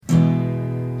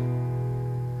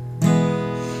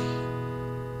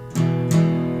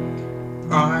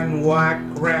On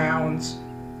What Grounds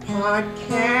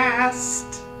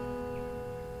podcast.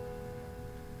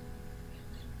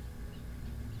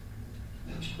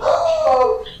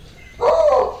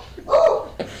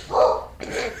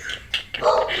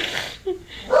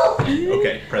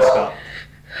 Okay, press stop.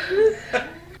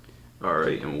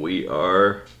 Alright, and we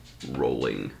are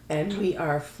rolling. And we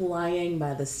are flying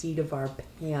by the seat of our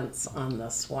pants on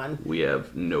this one. We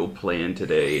have no plan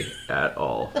today at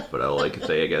all, but all I can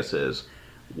say, I guess, is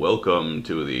welcome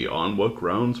to the On What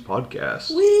Grounds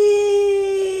podcast.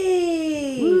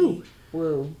 Whee! Woo!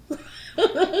 Woo.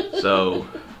 So,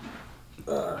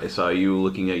 I saw you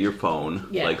looking at your phone,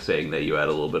 Yeah. like saying that you had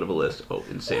a little bit of a list. Oh,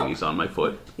 and Sammy's on my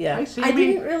foot. Yeah. Hi, I Sammy.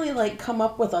 didn't really come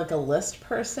up with a list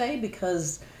per se,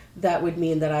 because that would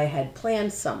mean that I had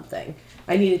planned something.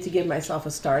 I needed to give myself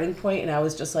a starting point, and I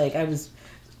was just like, I'm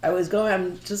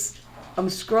scrolling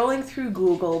through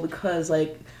Google because,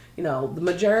 the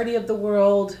majority of the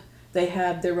world, they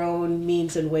have their own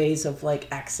means and ways of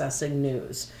accessing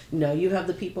news. You have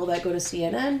the people that go to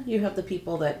CNN, you have the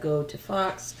people that go to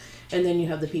Fox, and then you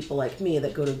have the people like me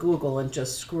that go to Google and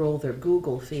just scroll their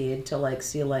Google feed to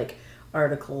see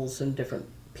articles and different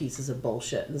pieces of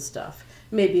bullshit and stuff.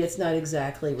 Maybe it's not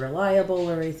exactly reliable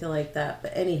or anything like that,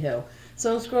 but anywho.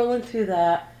 So I'm scrolling through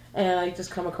that, and I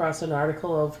just come across an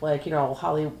article of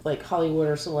Hollywood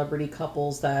or celebrity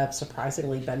couples that have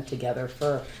surprisingly been together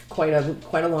for quite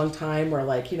a long time, or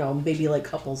maybe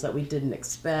couples that we didn't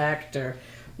expect or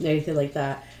anything like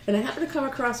that. And I happened to come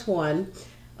across one.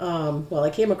 I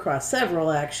came across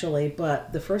several actually,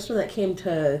 but the first one that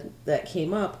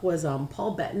came up was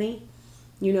Paul Bettany.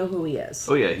 You know who he is.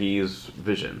 Oh, yeah, he's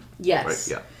Vision. Yes. Right,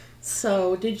 yeah.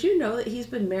 So, did you know that he's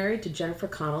been married to Jennifer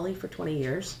Connelly for 20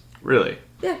 years? Really?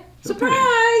 Yeah.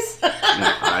 Surprise! No,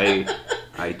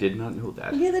 I did not know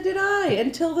that. Neither did I,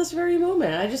 until this very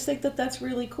moment. I just think that that's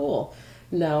really cool.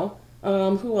 No.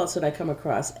 Who else did I come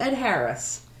across? Ed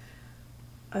Harris.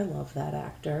 I love that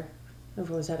actor.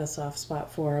 I've always had a soft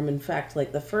spot for him. In fact,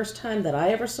 the first time that I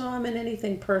ever saw him in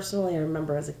anything personally, I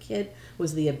remember as a kid,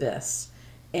 was The Abyss.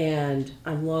 And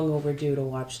I'm long overdue to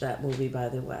watch that movie, by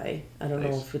the way. I don't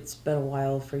know if it's been a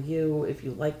while for you, if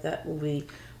you like that movie,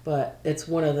 but it's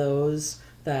one of those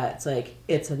that's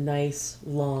it's a nice,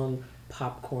 long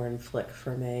popcorn flick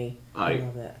for me. I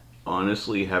love it.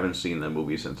 Honestly haven't seen that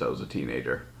movie since I was a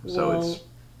teenager, so it's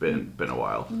been a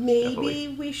while. Maybe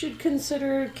definitely. We should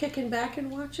consider kicking back and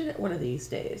watching it one of these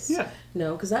days. Yeah.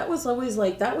 No, because that was always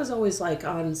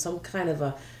on some kind of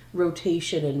a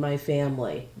rotation in my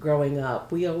family growing up.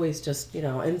 We always just,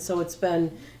 and so it's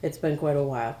been quite a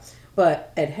while.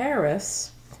 But Ed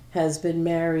Harris has been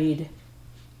married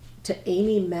to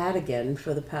Amy Madigan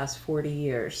for the past 40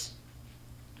 years.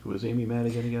 Who is Amy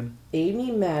Madigan again?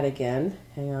 Amy Madigan,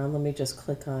 hang on, let me just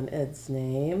click on Ed's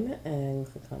name and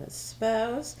click on his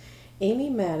spouse. Amy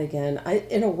Madigan,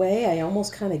 in a way, I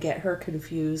almost kind of get her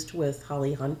confused with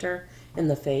Holly Hunter in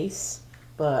The Face,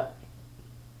 but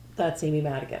that's Amy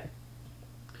Madigan.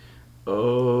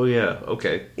 Oh, yeah.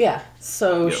 Okay. Yeah.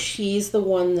 So Yep. She's the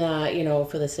one that,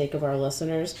 for the sake of our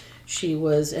listeners, she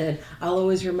was in, I'll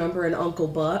always remember in Uncle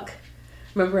Buck.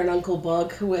 Remember in Uncle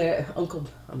Buck where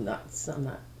I'm not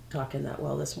talking that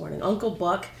well this morning. Uncle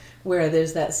Buck, where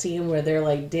there's that scene where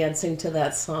they're dancing to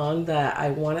that song that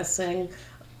I want to sing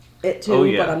it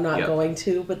to, but I'm not going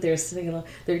to, but they're singing,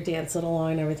 they're dancing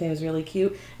along and everything was really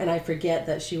cute. And I forget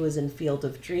that she was in Field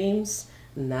of Dreams.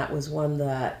 And that was one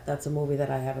that's a movie that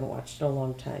I haven't watched in a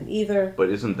long time either. But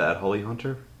isn't that Holly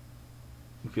Hunter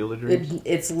in Field of Dreams?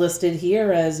 It's listed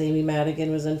here as Amy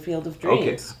Madigan was in Field of Dreams.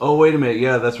 Okay. Oh, wait a minute.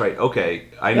 Yeah, that's right. Okay.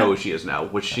 I know who she is now.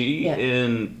 Was she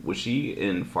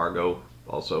in Fargo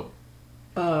also?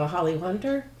 Holly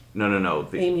Hunter? No.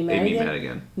 Amy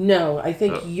Madigan? No, I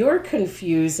think you're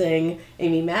confusing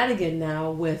Amy Madigan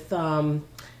now with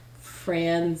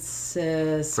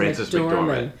Frances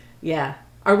McDormand. Yeah.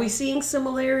 Are we seeing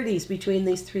similarities between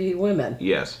these three women?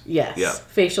 Yes. Yes. Yeah.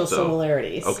 Facial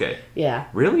similarities. Okay. Yeah.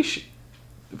 Really?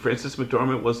 Frances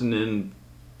McDormand wasn't in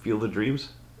Field of Dreams?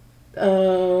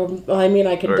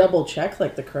 I can double check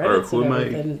the credits. Or who am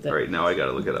I? All right, now I got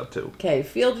to look it up too. Okay,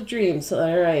 Field of Dreams.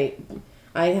 All right.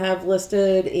 I have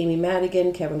listed Amy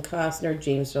Madigan, Kevin Costner,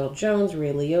 James Earl Jones,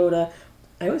 Ray Liotta.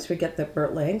 I always forget that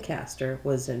Burt Lancaster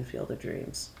was in Field of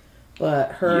Dreams.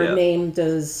 But her name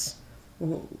does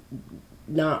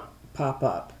not pop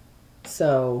up.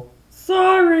 So,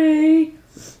 sorry.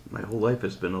 My whole life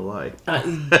has been a lie.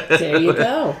 There you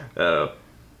go.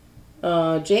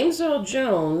 James Earl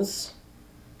Jones,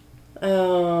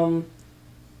 for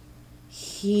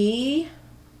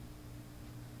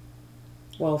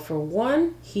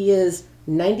one, he is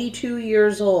 92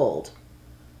 years old.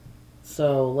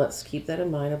 So let's keep that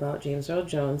in mind about James Earl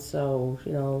Jones. So,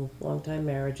 long-time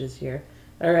marriages here.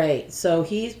 All right, so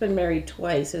he's been married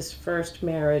twice. His first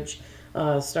marriage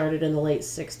started in the late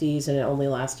 60s, and it only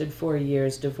lasted 4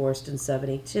 years, divorced in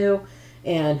 72.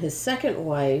 And his second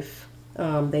wife,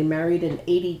 they married in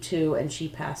 82, and she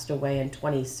passed away in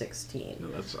 2016. No,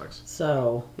 that sucks.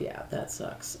 So, yeah, that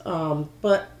sucks.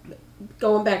 But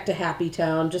going back to Happy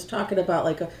Town, just talking about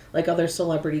like other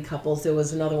celebrity couples, there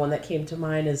was another one that came to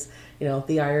mind is,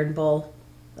 the Iron Bull.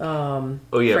 Freddie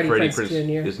Prinze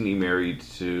Jr. Isn't he married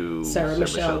to Sarah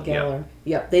Michelle Gellar?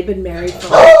 Yeah. Yep, they've been married for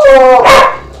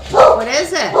what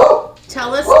is it?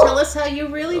 Tell us how you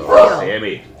really feel.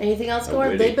 Sammy. Anything else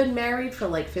going on? They've been married for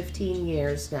like 15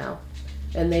 years now.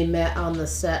 And they met on the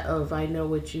set of I Know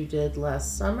What You Did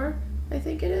Last Summer, I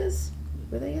think it is.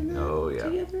 Were they in that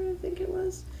together? I think it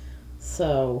was.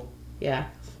 So, yeah.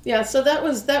 Yeah, so that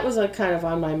was a kind of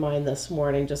on my mind this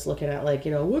morning, just looking at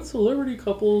what celebrity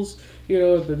couples,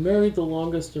 have been married the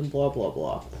longest and blah, blah,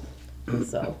 blah.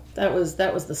 So that was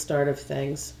the start of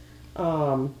things.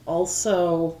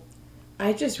 Also,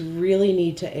 I just really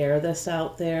need to air this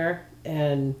out there,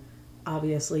 and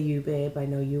obviously you, babe, I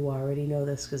know you already know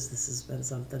this because this has been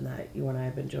something that you and I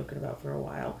have been joking about for a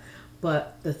while,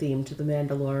 but the theme to The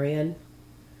Mandalorian.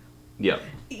 Yeah.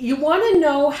 You want to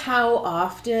know how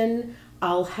often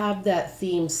I'll have that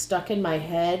theme stuck in my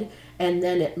head, and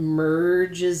then it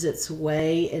merges its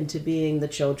way into being the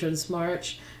Children's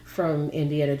March from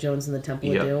Indiana Jones and the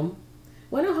Temple of Doom.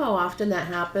 Wonder how often that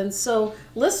happens. So,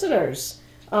 listeners,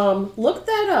 look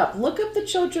that up. Look up the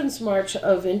Children's March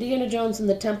of Indiana Jones and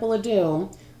the Temple of Doom.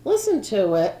 Listen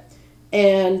to it,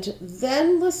 and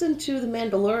then listen to the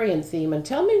Mandalorian theme, and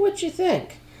tell me what you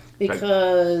think.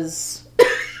 Because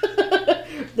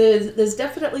there's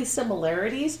definitely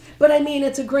similarities, but I mean,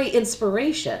 it's a great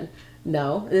inspiration.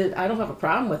 No, I don't have a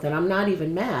problem with it. I'm not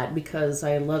even mad because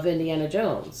I love Indiana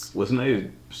Jones. Wasn't I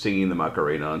singing the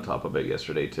Macarena on top of it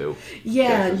yesterday too?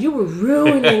 Yeah, and you were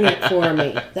ruining it for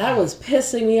me. That was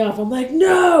pissing me off. I'm like,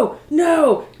 no, I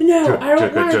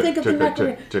don't want to think of the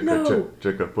Macarena. No.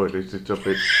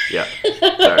 Yeah.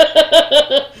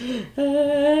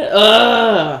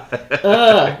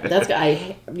 That's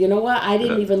you know what? I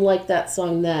didn't even like that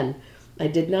song then. I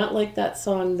did not like that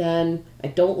song then. I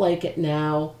don't like it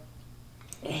now.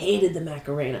 I hated the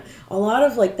Macarena. A lot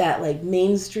of that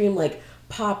mainstream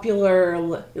popular,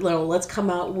 let's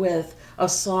come out with a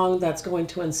song that's going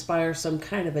to inspire some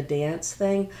kind of a dance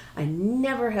thing. I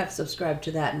never have subscribed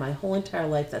to that in my whole entire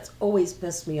life. That's always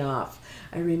pissed me off.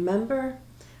 I remember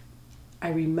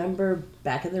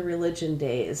back in the religion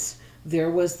days,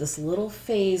 there was this little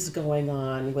phase going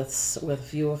on with a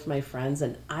few of my friends,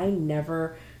 and I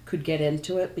never could get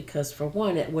into it because, for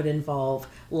one, it would involve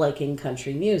liking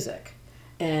country music.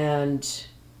 And,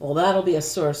 well, that'll be a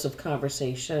source of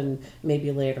conversation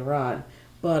maybe later on.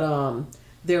 But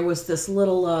there was this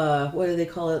little, what do they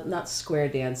call it? Not square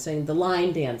dancing, the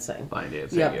line dancing. Line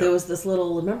dancing, Yep, there was this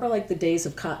little, remember the days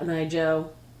of Cotton Eye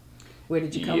Joe? Where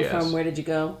did you come from? Where did you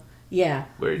go? Yeah.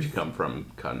 Where did you come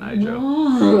from, Cotton Eye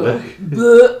Joe?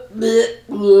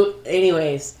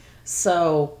 Anyways,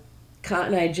 so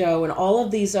Cotton Eye Joe and all of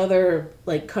these other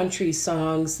country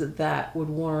songs that would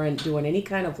warrant doing any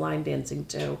kind of line dancing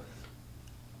to.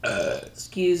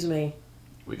 Excuse me.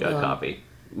 We got coffee.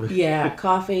 Yeah,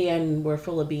 coffee, and we're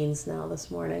full of beans now this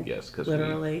morning. Yes, because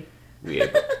literally we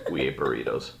ate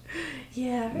burritos.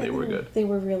 Yeah, they were good. They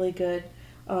were really good.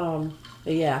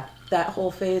 Yeah, that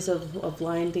whole phase of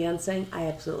line dancing, I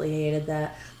absolutely hated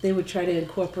that. They would try to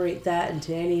incorporate that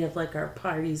into any of our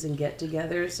parties and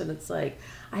get-togethers, and it's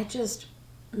I just,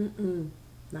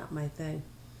 not my thing.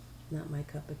 Not my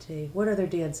cup of tea. What other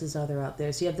dances are there out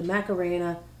there? So you have the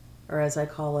Macarena, or as I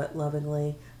call it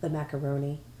lovingly, the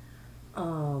macaroni.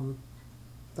 The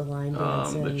line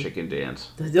dancing. The chicken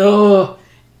dance.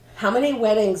 How many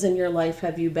weddings in your life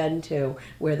have you been to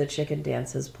where the chicken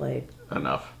dance is played?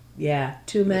 Enough. Yeah,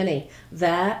 too many.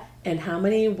 That, and how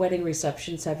many wedding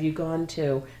receptions have you gone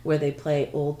to where they play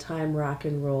old-time rock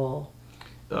and roll?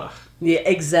 Ugh. Yeah,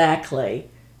 exactly.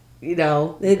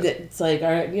 It's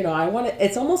I want to.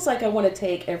 It's almost like I want to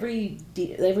take every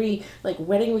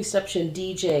wedding reception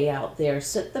DJ out there,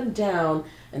 sit them down,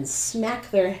 and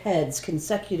smack their heads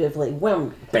consecutively.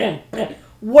 Wham, bam, bam.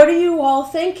 What are you all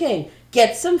thinking?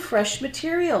 Get some fresh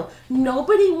material.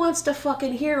 Nobody wants to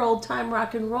fucking hear old time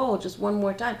rock and roll just one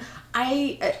more time.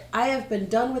 I have been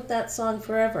done with that song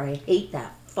forever. I hate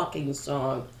that fucking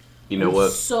song. You know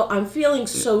what? So I'm feeling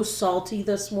so salty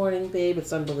this morning, babe.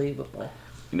 It's unbelievable.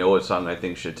 You know what song I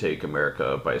think should take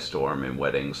America by storm in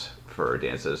weddings for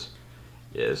dances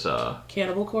is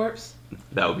Cannibal Corpse.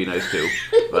 That would be nice too.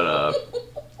 But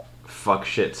Fuck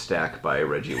Shit Stack by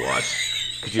Reggie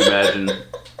Watts. Could you imagine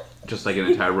just like an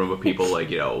entire room of people, like,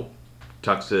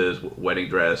 tuxes, wedding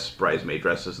dress, bridesmaid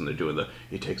dresses, and they're doing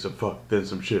you take some fuck, then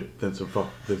some shit, then some fuck,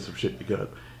 then some shit, you got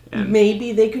it. And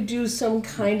maybe they could do some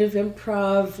kind of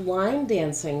improv line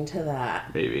dancing to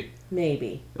that.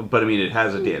 Maybe. But I mean, it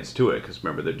has a dance to it, because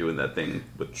remember, they're doing that thing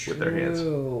with their hands.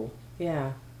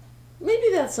 Yeah.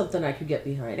 Maybe that's something I could get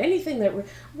behind. Anything that...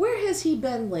 Where has he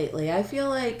been lately? I feel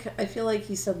like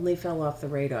he suddenly fell off the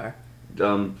radar.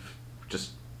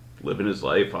 Just living his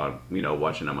life on,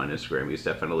 watching him on Instagram. He's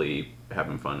definitely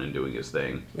having fun and doing his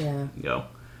thing. Yeah.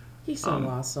 He's so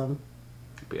awesome.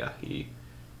 But yeah,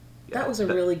 that was a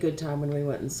really good time when we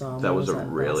went and saw him. That was a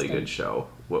really good show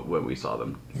when we saw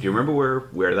them. Do you remember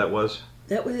where that was?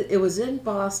 It was in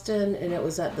Boston, and it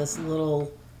was at this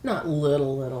not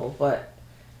little, but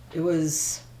it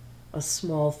was a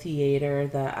small theater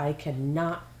that I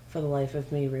cannot, for the life of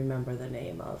me, remember the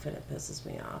name of, and it pisses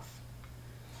me off.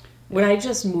 When I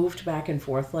just moved back and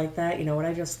forth like that, you know what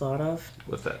I just thought of?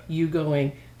 What's that? You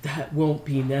going, that won't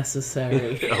be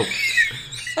necessary.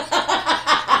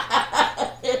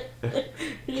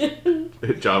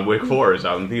 John Wick 4 is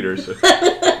out in theaters.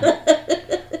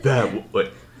 That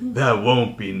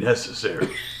won't be necessary.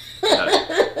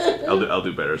 I'll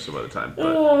do better some other time.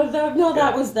 But,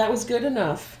 that was good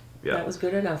enough. Yeah. That was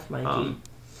good enough, Mikey.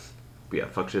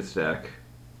 Fuck Shit Stack.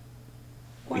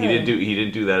 Wow. He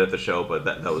didn't do that at the show, but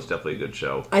that was definitely a good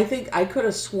show. I think I could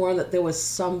have sworn that there was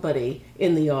somebody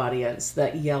in the audience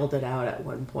that yelled it out at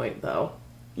one point, though.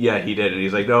 Yeah, he did, and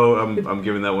he's like, "No, I'm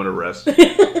giving that one a rest."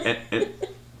 and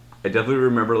I definitely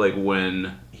remember like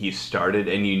when he started,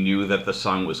 and you knew that the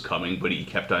song was coming, but he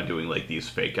kept on doing like these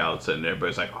fake outs, and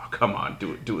everybody's like, "Oh, come on,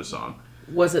 do a song."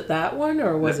 Was it that one,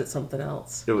 or was it something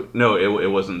else? It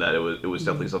wasn't that. It was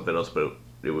definitely something else, but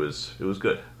it was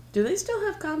good. Do they still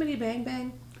have Comedy Bang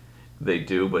Bang? They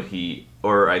do, but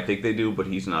I think they do, but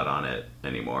he's not on it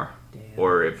anymore. Damn.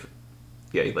 Or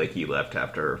he left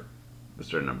after a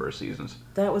certain number of seasons.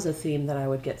 That was a theme that I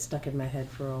would get stuck in my head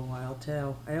for a while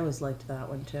too. I always liked that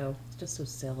one too. It's just so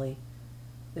silly.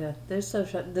 Yeah, there's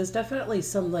definitely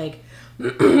some like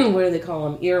what do they call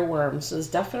them? Earworms. There's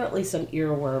definitely some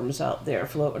earworms out there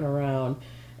floating around,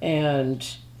 and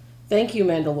thank you,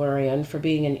 Mandalorian, for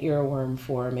being an earworm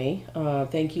for me.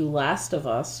 Thank you, Last of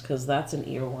Us, because that's an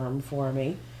earworm for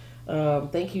me.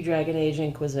 Thank you, Dragon Age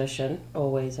Inquisition,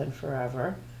 always and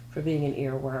forever, for being an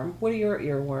earworm. What are your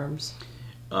earworms?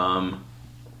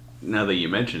 Now that you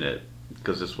mention it,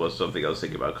 because this was something I was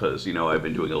thinking about, because, I've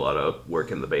been doing a lot of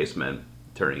work in the basement,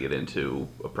 turning it into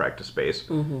a practice space.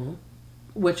 Mm-hmm.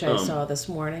 Which I saw this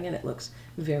morning, and it looks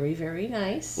very, very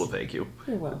nice. Well, thank you.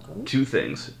 You're welcome. Two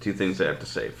things I have to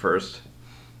say. First,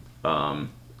 the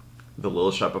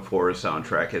Little Shop of Horrors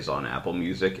soundtrack is on Apple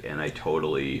Music, and I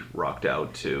totally rocked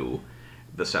out to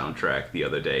the soundtrack the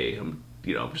other day. I'm,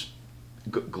 just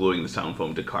gluing the sound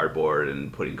foam to cardboard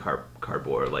and putting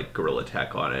cardboard, like, Gorilla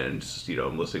Tech on it, and just,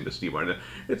 I'm listening to Steve Martin.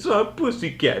 It's a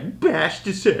pussycat bashed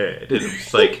his head. And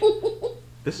it's like,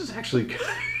 this is actually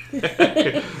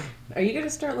good. Are you going to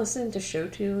start listening to show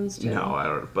tunes too? No, I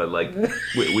don't. But like,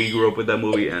 we grew up with that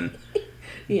movie, and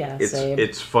yeah, same.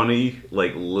 It's funny,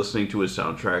 like listening to a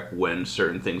soundtrack when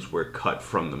certain things were cut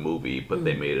from the movie, but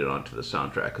they made it onto the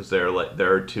soundtrack, because there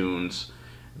are tunes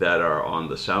that are on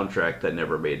the soundtrack that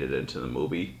never made it into the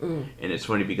movie, and it's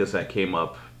funny because that came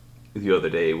up the other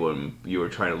day when you were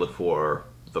trying to look for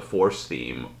the Force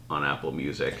theme on Apple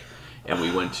Music. And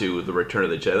we went to the Return of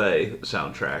the Jedi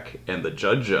soundtrack, and the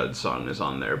Judge Judd song is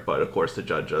on there. But, of course, the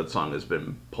Judge Judd song has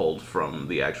been pulled from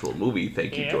the actual movie.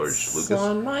 Thank you, George Lucas. It's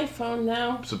on my phone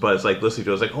now. So, but it's like listening to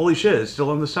it, I was like, holy shit, it's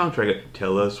still on the soundtrack.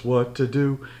 Tell us what to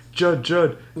do, Judd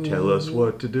Judd. Tell us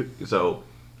what to do. So,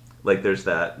 like, there's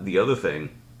that. The other thing,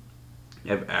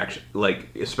 I've actually,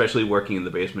 like, especially working in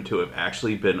the basement, too, I've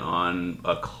actually been on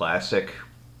a classic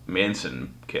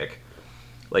Manson kick.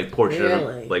 Like Portrait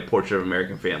of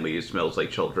American Family, Smells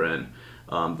Like Children,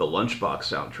 the Lunchbox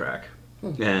soundtrack,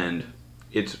 and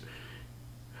it's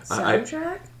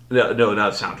soundtrack. No,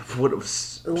 not soundtrack. What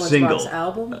was the Lunchbox single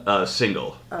album?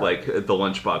 Single, like the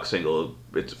Lunchbox single.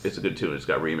 It's a good tune. It's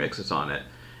got remixes on it,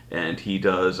 and he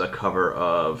does a cover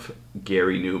of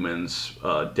Gary Newman's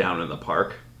 "Down in the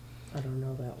Park." I don't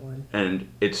know that one. And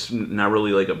it's not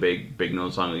really like a big known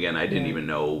song. Again, I didn't even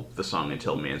know the song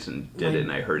until Manson did it,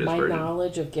 and I heard his version. My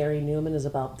knowledge of Gary Newman is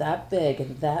about that big,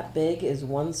 and that big is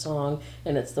one song,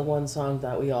 and it's the one song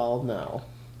that we all know.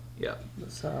 Yeah.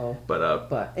 So.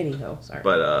 But anyhow, sorry.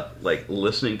 But like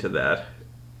listening to that,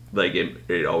 like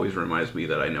it always reminds me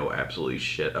that I know absolutely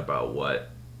shit about what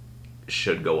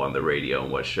should go on the radio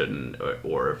and what shouldn't,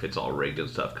 or if it's all rigged and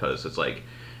stuff. Because it's like,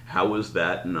 how is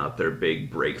that not their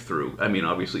big breakthrough? I mean,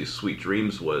 obviously Sweet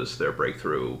Dreams was their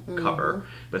breakthrough cover,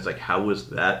 but it's like, how was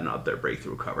that not their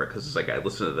breakthrough cover? Because it's like, I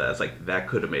listened to that, it's like, that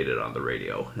could have made it on the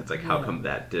radio. It's like, how come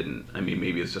that didn't? I mean,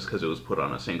 maybe it's just because it was put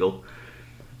on a single.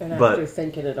 And after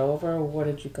thinking it over, what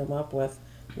did you come up with?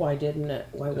 Why didn't it?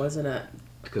 Why wasn't it?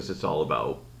 Because it's all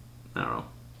about, I don't know,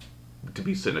 to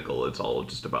be cynical, it's all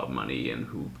just about money and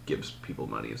who gives people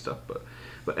money and stuff.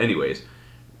 But anyways,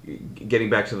 getting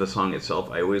back to the song itself,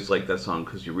 I always like that song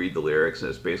because you read the lyrics and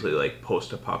it's basically like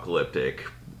post-apocalyptic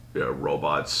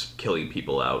robots killing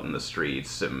people out in the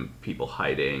streets and people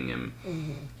hiding and,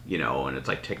 you know, and it's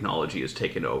like technology is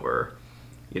taken over.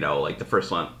 You know, like the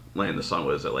first line of the song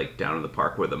was like, down in the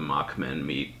park where the mock men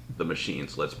meet the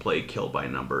machines, let's play kill by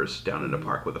numbers. Down in the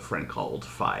park with a friend called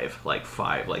Five,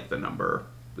 like the number.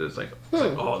 It's like,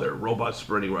 oh, they're robots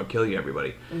running around killing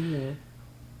everybody.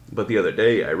 But the other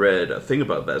day, I read a thing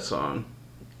about that song,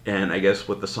 and I guess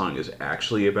what the song is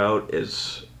actually about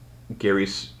is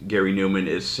Gary Newman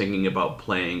is singing about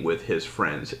playing with his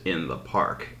friends in the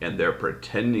park, and they're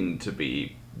pretending to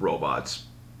be robots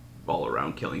all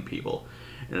around killing people.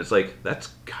 And it's like,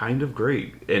 that's kind of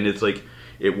great. And it's like,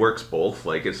 it works both.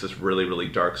 Like, it's this really, really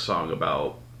dark song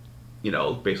about, you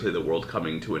know, basically the world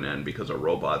coming to an end because of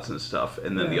robots and stuff.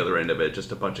 And then the other end of it,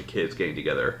 just a bunch of kids getting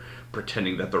together,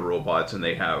 pretending that they're robots and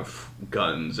they have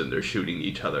guns and they're shooting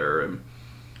each other. And,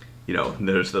 you know,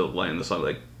 there's the line in the song,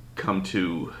 like, come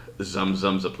to Zum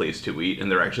Zum's a place to eat. And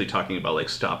they're actually talking about, like,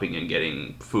 stopping and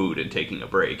getting food and taking a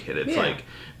break. And it's like,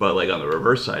 but, like, on the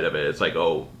reverse side of it, it's like,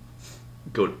 oh,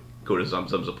 go to Zum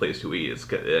Zum's a place to eat.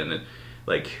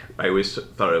 Like, I always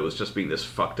thought it was just being this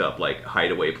fucked up, like,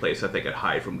 hideaway place that they could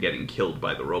hide from getting killed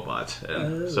by the robots.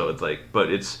 And so it's like,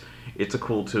 but it's a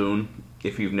cool tune.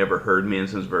 If you've never heard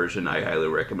Manson's version, I highly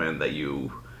recommend that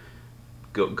you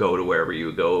go to wherever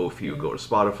you go. If you go to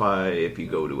Spotify, if you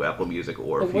go to Apple Music,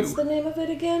 or if what's the name of it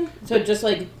again? So just,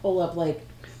 like, pull up, like,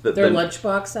 their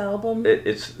Lunchbox album?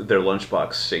 It's their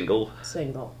Lunchbox single.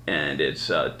 And it's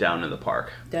Down in the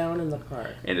Park. Down in the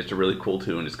Park. And it's a really cool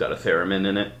tune. It's got a theremin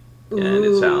in it. And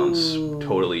it sounds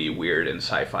totally weird and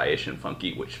sci-fi-ish and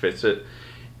funky, which fits it.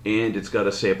 And it's got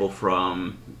a sample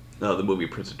from the movie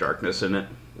Prince of Darkness in it.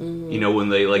 You know, when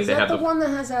they like, Is they that have the one that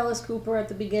has Alice Cooper at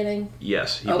the beginning?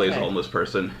 Yes, he plays a homeless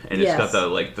person, and it's got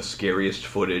the scariest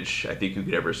footage I think you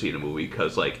could ever see in a movie,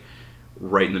 because like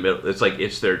right in the middle, it's like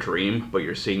it's their dream, but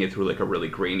you're seeing it through like a really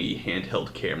grainy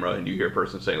handheld camera, and you hear a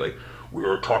person saying like, "We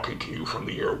are talking to you from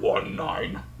the year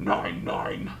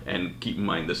 1999," and keep in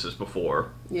mind this is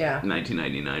before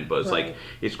 1999, but it's like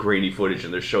it's grainy footage,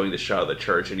 and they're showing the shot of the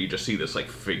church, and you just see this like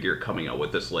figure coming out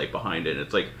with this light behind it, and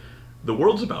it's like, the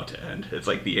world's about to end. It's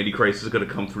like the Antichrist is going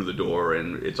to come through the door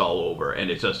and it's all over.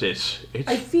 And it's just, it's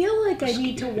I feel like I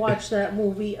need to watch that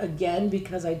movie again,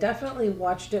 because I definitely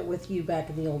watched it with you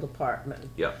back in the old apartment.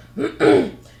 Yeah.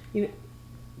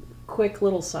 Quick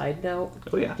little side note.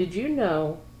 Oh, yeah. Did you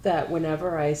know that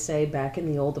whenever I say back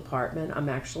in the old apartment, I'm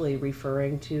actually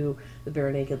referring to the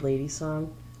Bare Naked Lady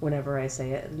song whenever I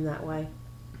say it in that way?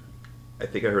 I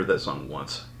think I heard that song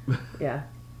once. Yeah.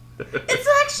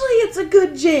 It's a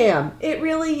good jam. It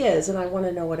really is. And I want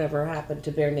to know whatever happened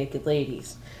to Bare Naked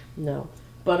Ladies. No.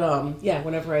 But,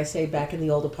 whenever I say back in the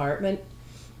old apartment,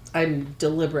 I'm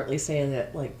deliberately saying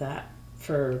it like that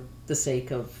for the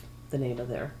sake of the name of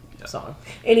their song.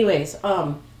 Anyways,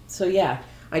 I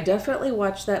definitely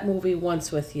watched that movie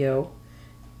once with you.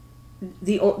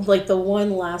 The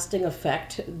one lasting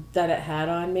effect that it had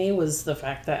on me was the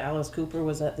fact that Alice Cooper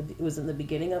was in the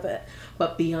beginning of it.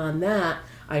 But beyond that,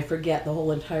 I forget the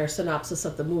whole entire synopsis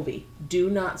of the movie. Do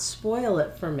not spoil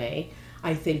it for me.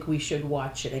 I think we should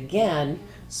watch it again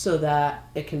so that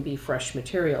it can be fresh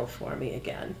material for me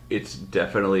again. It's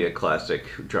definitely a classic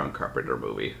John Carpenter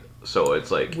movie. So it's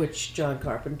like, which John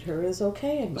Carpenter is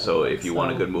okay in. So if you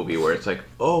want a good movie where it's like,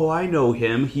 oh, I know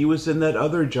him. He was in that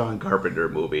other John Carpenter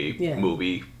movie.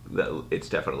 That it's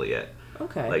definitely it.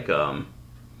 Okay. Like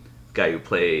guy who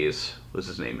plays, what's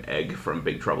his name? Egg from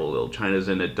Big Trouble in Little China's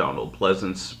in it. Donald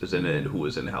Pleasance is in it, who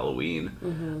was in Halloween.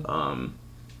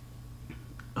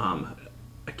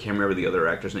 I can't remember the other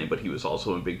actor's name, but he was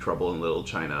also in Big Trouble in Little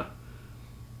China.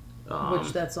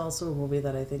 Which that's also a movie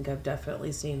that I think I've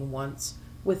definitely seen once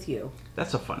with you.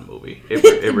 That's a fun movie.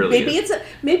 It really is.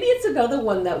 Maybe it's another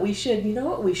one that we should, you know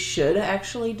what we should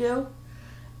actually do?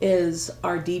 Is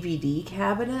our DVD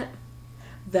cabinet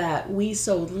that we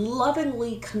so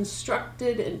lovingly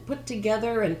constructed and put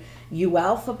together, and you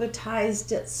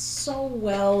alphabetized it so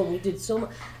well, and we did so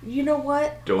much. You know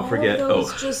what? Don't forget.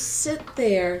 Those just sit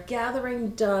there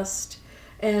gathering dust,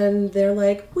 and they're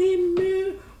like, we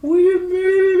miss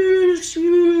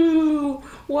you.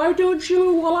 Why don't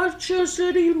you watch us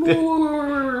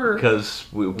anymore? Because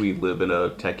we live in a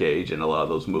tech age, and a lot of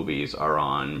those movies are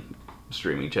on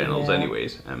streaming channels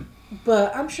anyways.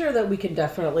 But I'm sure that we can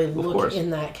definitely look course.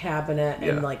 in that cabinet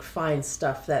and Yeah. like find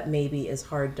stuff that maybe is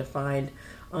hard to find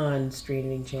on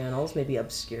streaming channels, maybe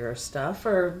obscure stuff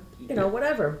or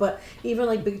whatever. But even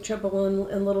like Big Trouble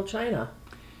in Little China,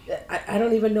 I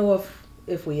don't even know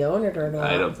if we own it or not.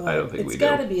 I don't think we do. It's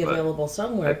got to be but- available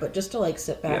somewhere. But just to like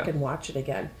sit back Yeah. and watch it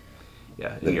again.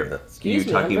 Yeah, and Excuse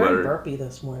me, I'm talking very about burpy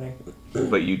this morning.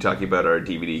 But you talking about our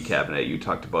DVD cabinet, you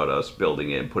talked about us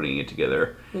building it and putting it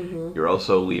together. Mm-hmm. You're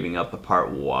also leaving out the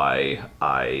part why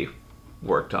I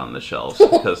worked on the shelves,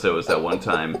 because there was that one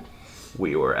time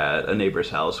we were at a neighbor's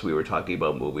house, we were talking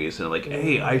about movies, and like,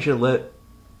 hey, I should let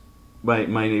my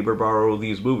neighbor borrow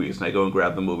these movies, and I go and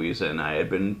grab the movies, and I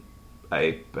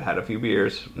had a few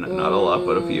beers, not a lot,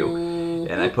 but a few,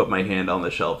 and I put my hand on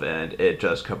the shelf, and it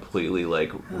just completely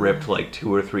like ripped like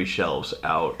 2 or 3 shelves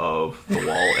out of the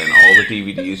wall, and all the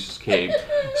DVDs just came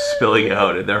spilling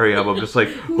out, and there I am, I'm just like,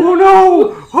 oh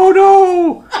no, oh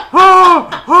no,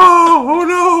 oh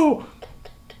no.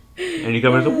 And you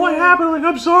come in and say, what happened? Like,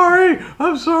 I'm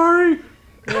sorry.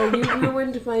 Well, you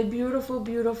ruined my beautiful,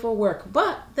 beautiful work.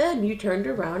 But then you turned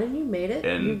around and you made it.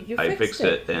 And you I fixed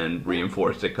it and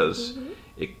reinforced it, because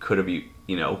it could have,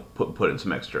 put in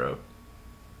some extra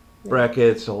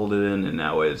brackets to hold it in, and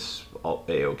now it's all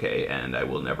A-okay, and I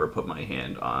will never put my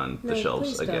hand on the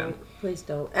shelves again. Please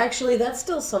don't. Actually, that's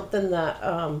still something that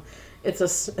God,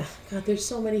 there's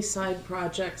so many side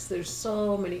projects. There's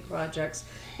so many projects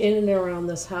in and around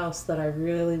this house that I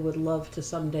really would love to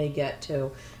someday get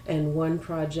to. And one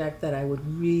project that I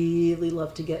would really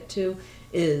love to get to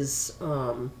is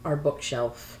our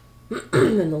bookshelf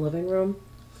in the living room.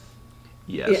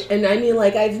 Yes. And I mean,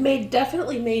 like, I've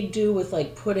definitely made do with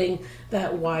like putting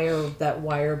that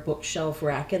wire bookshelf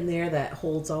rack in there that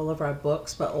holds all of our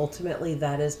books, but ultimately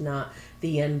that is not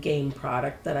the end game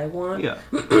product that I want. Yeah.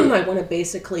 I want to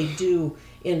basically do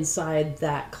inside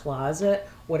that closet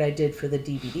what I did for the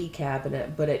DVD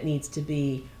cabinet, but it needs to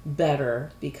be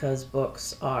better because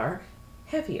books are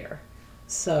heavier.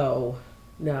 So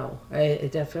no, I'm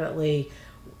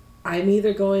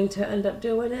either going to end up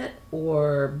doing it,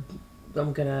 or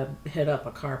I'm going to hit up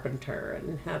a carpenter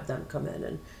and have them come in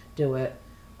and do it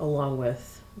along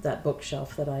with that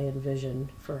bookshelf that I envisioned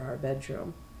for our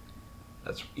bedroom.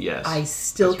 Yes. I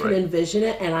still That's can right. envision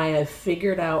it, and I have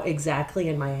figured out exactly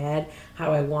in my head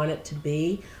how I want it to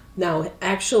be. Now,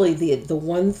 actually, the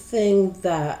one thing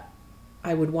that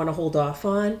I would want to hold off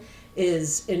on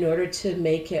is, in order to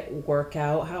make it work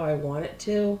out how I want it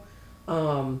to,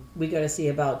 we got to see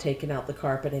about taking out the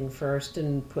carpeting first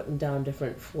and putting down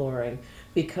different flooring,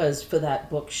 because for that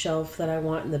bookshelf that I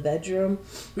want in the bedroom,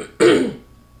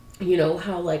 you know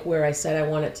how like where I said I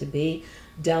want it to be,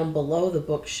 down below the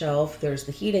bookshelf there's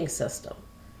the heating system,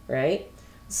 right?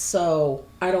 So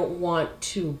I don't want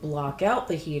to block out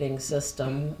the heating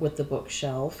system with the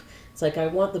bookshelf. It's like I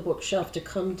want the bookshelf to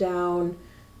come down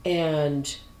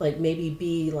and like maybe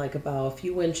be like about a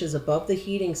few inches above the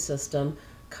heating system,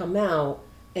 come out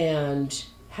and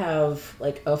have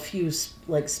like a few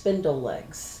like spindle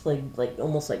legs, like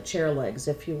almost like chair legs,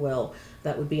 if you will,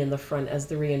 that would be in the front as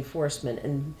the reinforcement.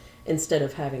 And instead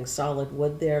of having solid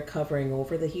wood there covering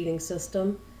over the heating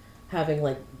system, having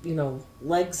like, you know,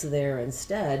 legs there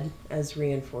instead as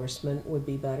reinforcement would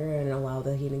be better and allow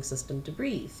the heating system to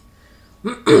breathe.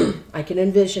 I can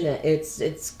envision it.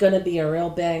 It's gonna be a real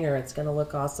banger. It's gonna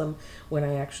look awesome when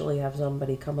I actually have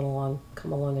somebody come along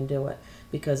and do it.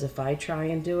 Because if I try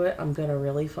and do it, I'm gonna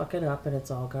really fuck it up, and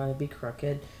it's all gonna be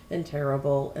crooked and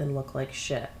terrible and look like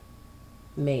shit.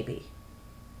 Maybe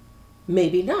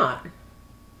not.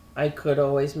 I could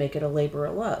always make it a labor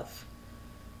of love,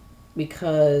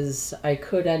 because I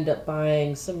could end up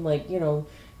buying some, like, you know,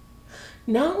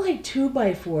 not like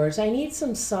 2x4s. I need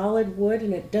some solid wood,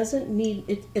 and it doesn't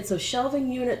need it's a shelving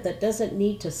unit that doesn't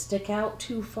need to stick out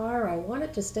too far. I want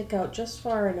it to stick out just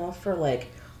far enough for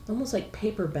like almost like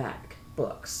paperback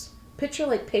books. Picture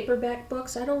like paperback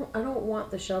books. I don't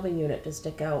want the shelving unit to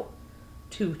stick out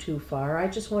too far. I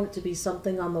just want it to be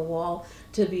something on the wall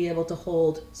to be able to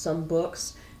hold some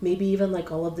books, maybe even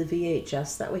like all of the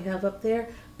VHS that we have up there,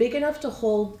 big enough to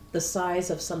hold the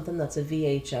size of something that's a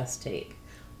VHS tape.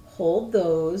 Hold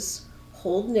those,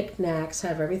 hold knickknacks,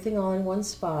 have everything all in one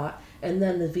spot, and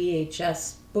then the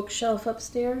VHS bookshelf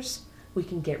upstairs, we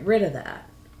can get rid of that.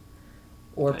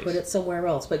 Or Nice. put it somewhere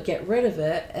else, but get rid of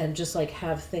it and just like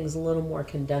have things a little more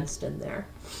condensed in there.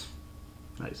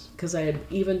 Nice. Because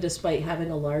even despite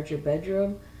having a larger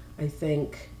bedroom, I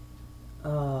think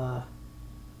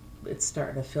it's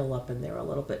starting to fill up in there a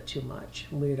little bit too much.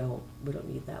 We don't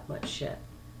need that much shit.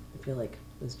 I feel like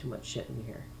there's too much shit in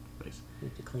here. Nice.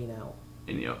 Need to clean out.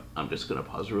 And I'm just gonna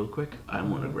pause real quick.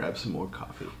 I'm gonna grab some more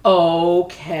coffee.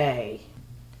 Okay.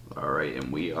 All right,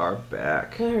 and we are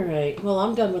back. All right. Well,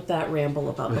 I'm done with that ramble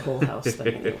about the whole house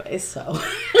thing anyway, so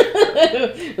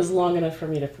it was long enough for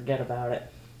me to forget about it.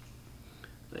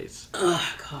 Nice.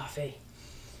 Coffee.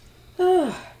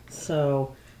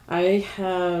 So I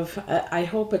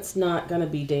hope it's not going to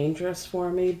be dangerous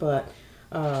for me, but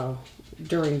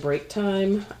during break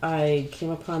time, I came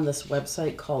upon this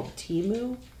website called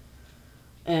Temu,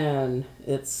 and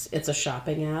it's a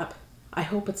shopping app. I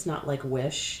hope it's not like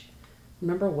Wish.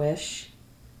 Remember Wish?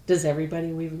 Does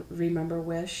everybody remember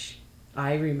Wish?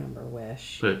 I remember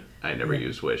Wish. I never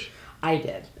used Wish. I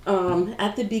did.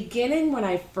 At the beginning, when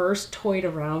I first toyed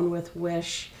around with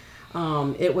Wish,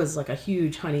 it was like a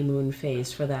huge honeymoon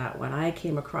phase for that one. I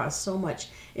came across so much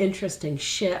interesting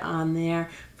shit on there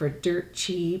for dirt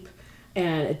cheap,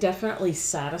 and it definitely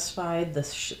satisfied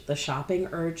the shopping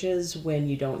urges when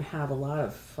you don't have a lot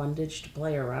of fundage to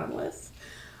play around with.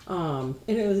 And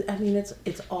it was, I mean,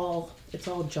 it's all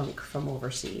junk from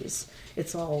overseas.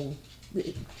 It's all,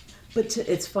 but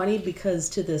it's funny because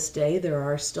to this day there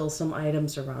are still some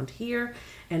items around here,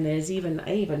 and I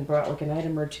even brought like an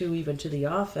item or two even to the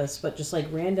office, but just like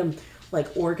random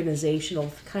like organizational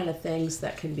kind of things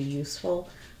that can be useful.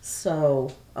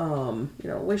 So,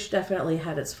 Wish definitely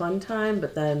had its fun time,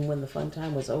 but then when the fun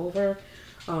time was over,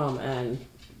 and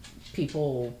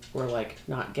people were like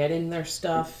not getting their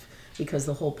stuff, because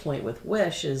the whole point with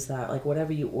Wish is that like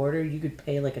whatever you order, you could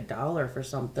pay like $1 for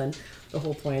something. The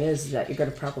whole point is that you're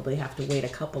going to probably have to wait a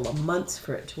couple of months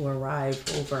for it to arrive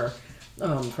over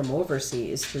from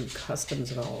overseas through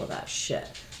customs and all of that shit.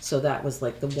 So that was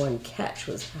like the one catch,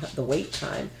 was the wait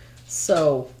time.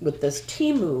 So with this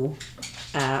Temu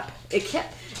app,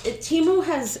 Temu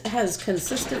has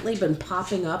consistently been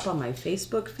popping up on my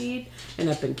Facebook feed, and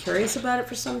I've been curious about it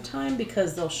for some time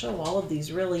because they'll show all of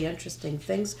these really interesting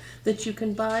things that you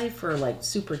can buy for like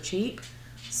super cheap.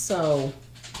 So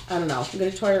I don't know, I'm going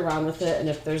to toy around with it, and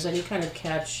if there's any kind of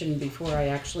catch and before I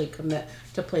actually commit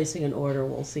to placing an order,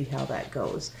 we'll see how that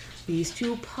goes. These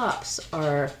two pups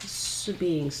are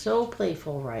being so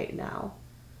playful right now.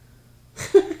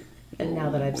 And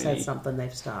now that I've said something,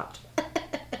 they've stopped.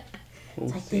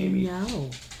 It's like they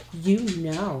know. You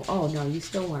know. Oh, no, you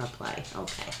still want to play.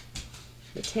 Okay.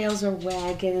 The tails are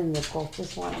wagging and they both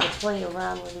just want to play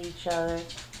around with each other. You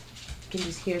can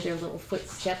just hear their little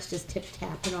footsteps just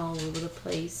tip-tapping all over the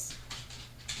place.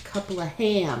 Couple of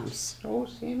hams. Oh,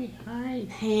 Sammy, hi.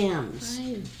 Hams.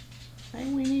 Hi,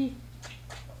 Winnie.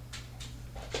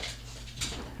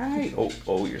 Hi.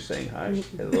 Oh, you're saying hi.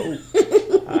 Hello.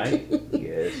 Hi.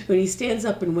 Yes. When he stands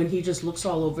up and when he just looks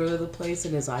all over the place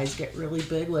and his eyes get really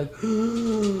big, like,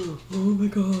 oh my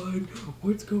God,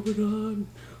 what's going on?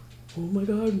 Oh my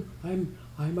God,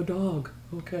 I'm a dog.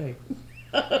 Okay.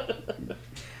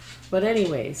 But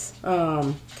anyways,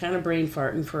 kind of brain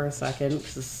farting for a second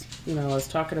because, I was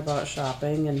talking about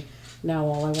shopping, and now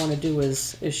all I want to do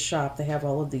is shop. They have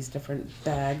all of these different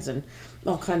bags and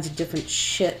all kinds of different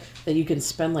shit that you can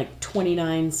spend like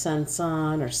 29 cents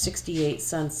on or 68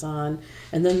 cents on.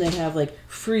 And then they have like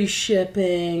free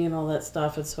shipping and all that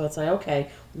stuff. And so it's like, okay,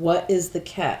 what is the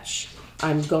catch?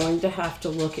 I'm going to have to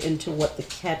look into what the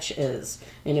catch is.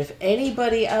 And if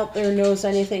anybody out there knows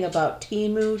anything about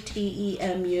Temu,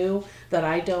 T-E-M-U, that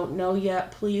I don't know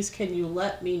yet, please can you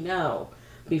let me know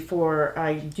before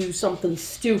I do something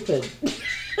stupid.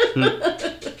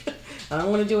 I don't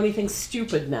want to do anything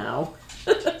stupid now.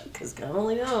 Because God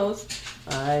only knows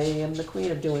I am the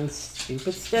queen of doing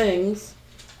stupid things.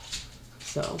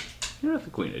 So. You're not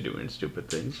the queen of doing stupid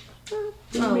things. What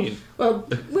do you mean? Well,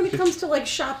 when it comes to like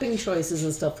shopping choices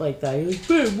and stuff like that, you're like,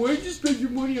 babe, why'd you spend your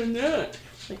money on that?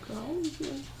 Like,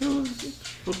 well,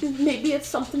 maybe it's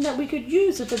something that we could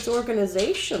use. If it's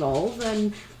organizational,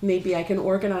 then maybe I can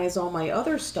organize all my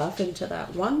other stuff into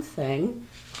that one thing,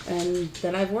 and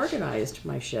then I've organized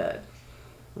my shit.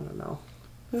 I don't know.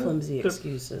 Flimsy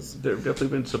excuses. There have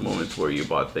definitely been some moments where you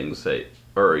bought things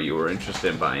or you were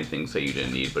interested in buying things that you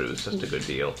didn't need, but it was just a good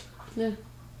deal. Yeah.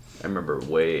 I remember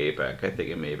way back, I think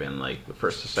it may have been like the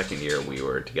first or second year we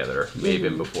were together, may have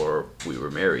been before we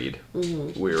were married.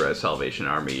 We were at Salvation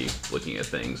Army looking at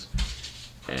things,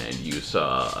 and you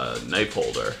saw a knife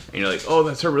holder, and you're like, oh,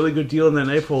 that's a really good deal in the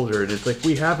knife holder, and it's like,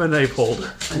 we have a knife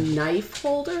holder. A knife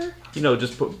holder?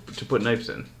 Just to put knives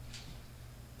in.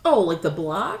 Oh, like the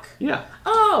block? Yeah.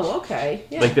 Oh, okay.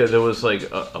 Yeah. Like there was like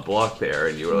a block there,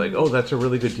 and you were like, "Oh, that's a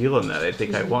really good deal on that. I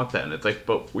think I want that." And it's like,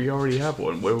 "But we already have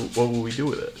one. What will we do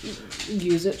with it?"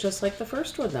 Use it just like the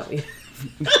first one that we have.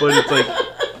 But it's like,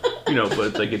 but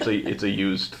it's like it's a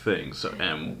used thing. So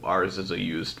and ours is a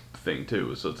used thing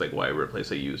too. So it's like, why replace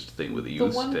a used thing with a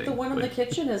used thing? The one in the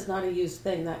kitchen is not a used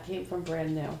thing. That came from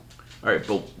brand new. All right,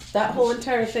 but that whole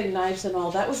entire thing, knives and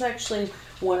all, that was actually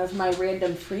one of my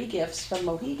random free gifts from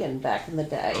Mohegan back in the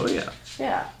day. Oh yeah.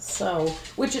 Yeah. So,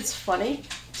 which it's funny,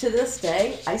 to this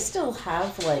day, I still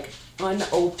have like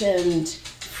unopened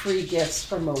free gifts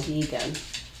from Mohegan.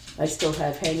 I still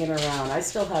have hanging around. I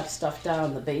still have stuff down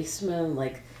in the basement,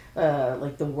 like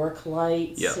the work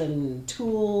lights and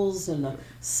tools and the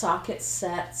socket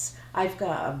sets. I've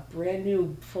got a brand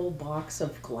new full box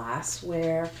of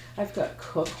glassware. I've got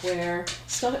cookware,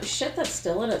 shit that's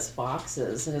still in its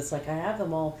boxes, and it's like I have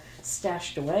them all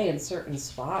stashed away in certain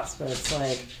spots. But it's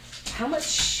like, how much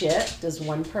shit does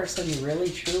one person really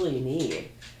truly need?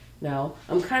 No,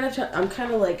 I'm kind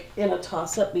of like in a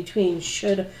toss up between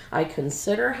should I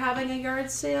consider having a yard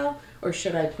sale or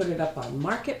should I put it up on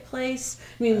Marketplace?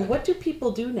 I mean, what do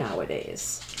people do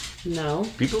nowadays? No.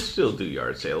 People still do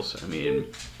yard sales. I mean,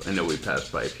 I know we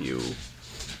passed by a few.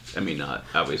 I mean,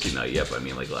 obviously not yet, but I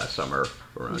mean, like last summer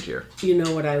around here. You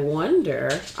know what I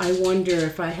wonder? I wonder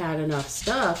if I had enough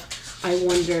stuff. I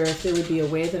wonder if there would be a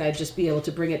way that I'd just be able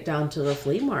to bring it down to the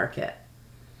flea market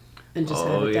and just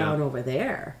have it down over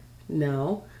there.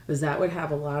 No, because that would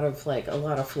have a lot of flow, a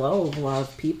lot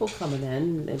of people coming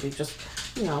in. Maybe just,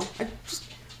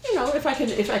 if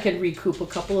I can recoup a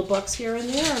couple of bucks here and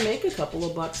there or make a couple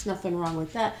of bucks, nothing wrong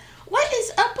with that. What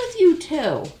is up with you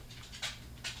two?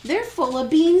 They're full of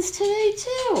beans today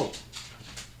too.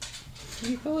 Are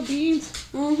you full of beans?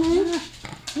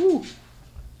 Mm-hmm. Ooh.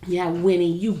 Yeah,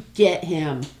 Winnie, you get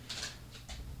him.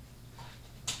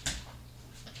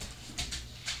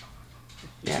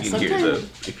 If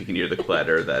you can hear the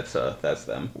clatter, that's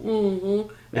them.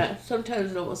 Mm-hmm. Yeah,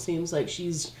 sometimes it almost seems like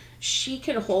she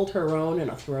can hold her own in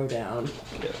a throwdown.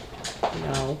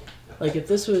 Yeah. Like if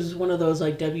this was one of those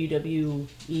like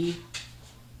WWE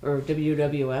or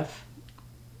WWF.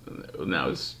 Now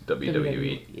it's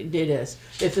WWE. It is.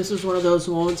 If this was one of those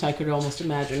moments, I could almost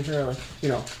imagine her like,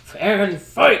 fair and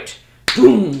fight.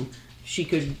 Boom. She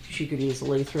could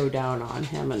easily throw down on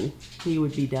him, and he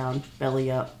would be down belly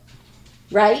up.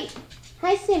 Right?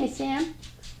 Hi, Sammy Sam.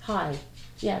 Hi.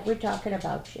 Yeah, we're talking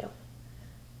about you.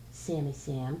 Sammy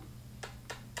Sam.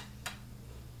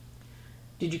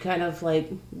 Did you kind of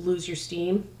like lose your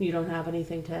steam? You don't have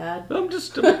anything to add? I'm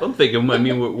thinking, I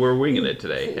mean, we're winging it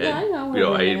today. Yeah, I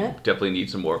know. I definitely need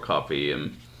some more coffee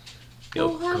and,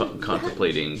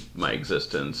 contemplating my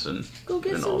existence and go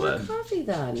get and some all more that. coffee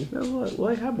then. Well,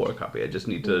 I have more coffee. I just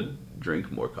need to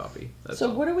drink more coffee. That's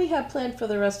all. What do we have planned for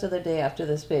the rest of the day after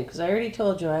this, babe? Because I already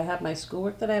told you I have my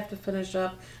schoolwork that I have to finish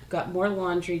up. Got more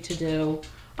laundry to do.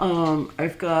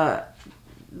 I've got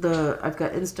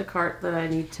Instacart that I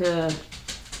need to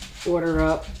order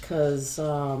up because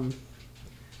I'm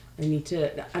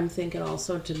thinking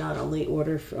also to not only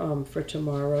order for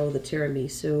tomorrow the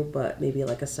tiramisu, but maybe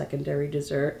like a secondary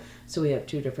dessert, so we have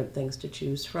two different things to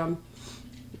choose from.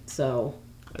 So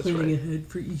planning ahead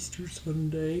for Easter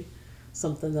Sunday,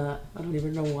 something that I don't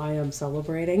even know why I'm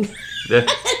celebrating.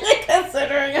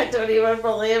 Considering I don't even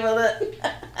believe in it.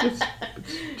 It's a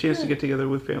chance to get together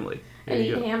with family. And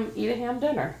eat a ham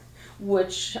dinner.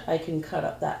 Which I can cut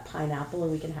up that pineapple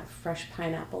and we can have fresh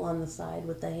pineapple on the side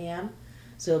with the ham.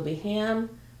 So it'll be ham,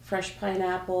 fresh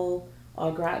pineapple,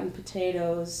 au gratin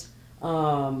potatoes.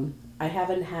 I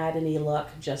haven't had any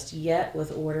luck just yet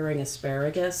with ordering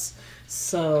asparagus.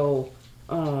 So,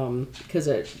 because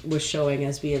it was showing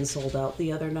as being sold out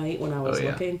the other night when I was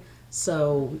looking.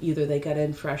 So either they got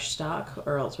in fresh stock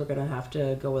or else we're going to have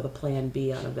to go with a plan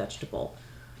B on a vegetable.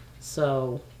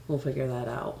 So we'll figure that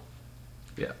out.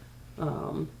 Yeah.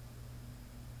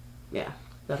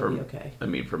 That'll be okay. I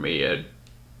mean, for me, I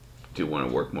do want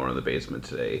to work more on the basement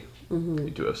today. Mm-hmm. We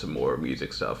do have some more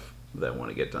music stuff that I want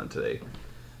to get done today.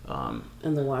 And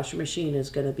the washing machine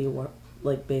is going to be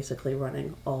basically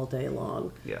running all day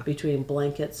long. Yeah. Between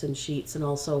blankets and sheets, and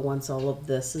also once all of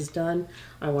this is done,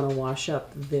 I want to wash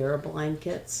up their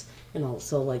blankets and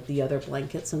also like the other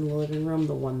blankets in the living room,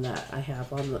 the one that I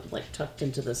have on tucked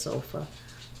into the sofa.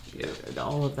 Yeah.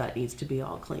 All of that needs to be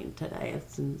all cleaned today.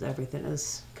 Everything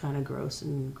is kind of gross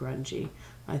and grungy.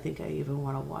 I think I even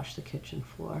want to wash the kitchen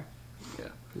floor. Yeah.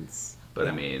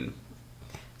 I mean,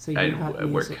 so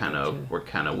we're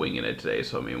kind of winging it today.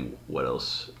 So I mean, what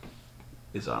else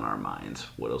is on our minds?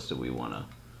 What else do we want to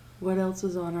What else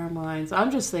is on our minds?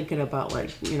 I'm just thinking about, like,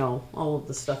 you know, all of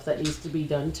the stuff that needs to be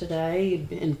done today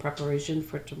in preparation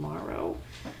for tomorrow.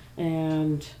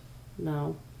 And,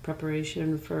 no,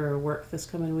 preparation for work this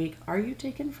coming week. Are you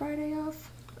taking Friday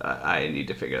off? I need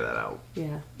to figure that out.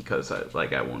 Yeah. Because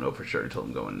I won't know for sure until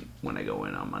when I go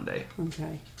in on Monday.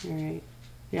 Okay. All right.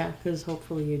 Yeah, because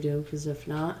hopefully you do. Because if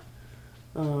not,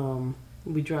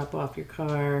 we drop off your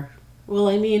car. Well,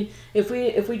 I mean, if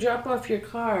we drop off your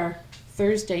car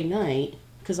Thursday night,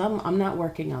 because I'm not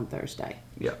working on Thursday.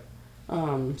 Yeah.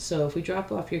 So if we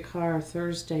drop off your car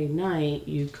Thursday night,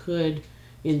 you could,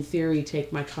 in theory,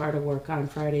 take my car to work on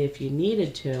Friday if you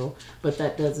needed to, but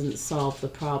that doesn't solve the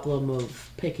problem of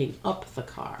picking up the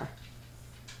car.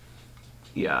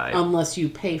 Yeah. Unless you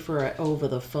pay for it over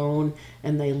the phone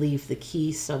and they leave the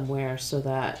key somewhere so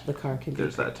that the car can be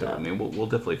picked up. There's that too. I mean, we'll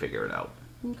definitely figure it out.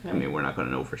 Okay. I mean, we're not going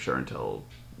to know for sure until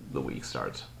the week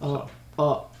starts. Okay.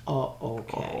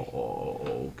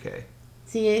 Okay.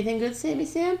 See anything good, Sammy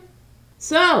Sam?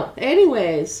 So,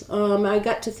 anyways, I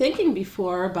got to thinking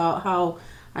before about how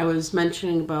I was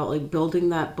mentioning about, like, building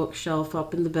that bookshelf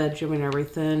up in the bedroom and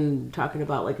everything, talking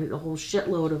about, like, a whole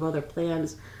shitload of other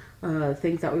plans,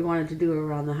 things that we wanted to do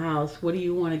around the house. What do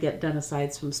you want to get done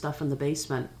aside from stuff in the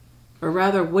basement? Or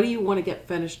rather, what do you want to get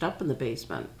finished up in the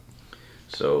basement?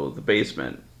 So the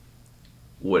basement,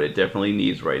 what it definitely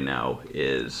needs right now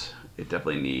is it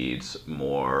definitely needs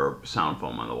more sound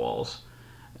foam on the walls.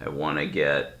 I want to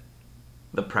get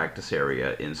the practice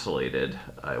area insulated.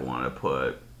 I want to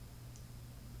put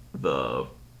the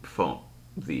foam,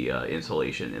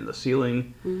 insulation in the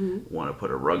ceiling. Mm-hmm. Want to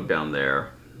put a rug down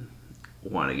there.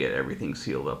 Want to get everything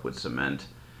sealed up with cement.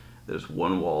 There's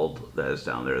one wall that is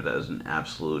down there that is an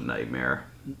absolute nightmare.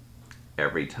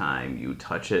 Every time you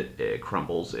touch it, it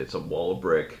crumbles. It's a wall of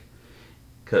brick.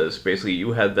 Because basically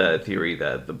you had that theory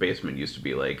that the basement used to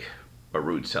be like a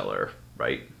root cellar,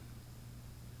 right?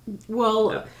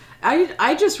 Well, Yeah.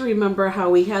 I just remember how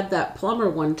we had that plumber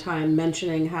one time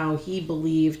mentioning how he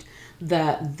believed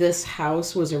that this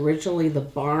house was originally the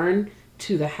barn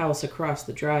to the house across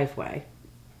the driveway.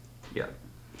 Yeah.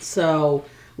 So,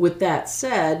 with that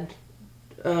said,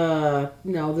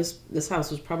 no, this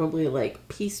house was probably like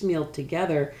piecemealed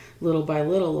together little by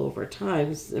little over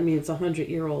time. I mean, it's a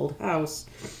 100-year-old house.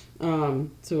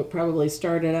 So it probably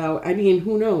started out, I mean,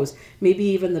 who knows? Maybe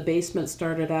even the basement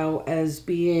started out as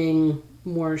being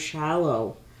more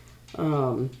shallow.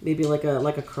 Maybe like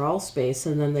a crawl space,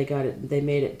 and then they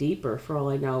made it deeper, for all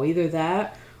I know. Either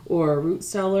that or a root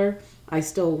cellar. I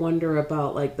still wonder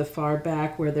about, like, the far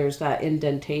back where there's that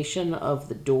indentation of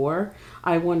the door.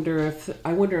 I wonder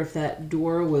if that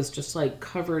door was just, like,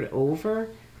 covered over,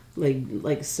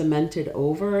 like cemented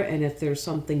over, and if there's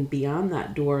something beyond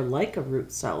that door, like a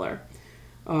root cellar,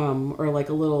 or like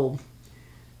a little.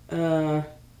 I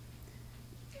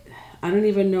don't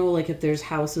even know, like, if there's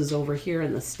houses over here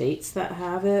in the States that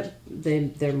have it.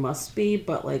 There must be,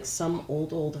 but, like, some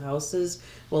old houses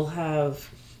will have.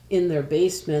 In their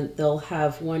basement, they'll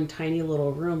have one tiny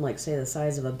little room, like, say the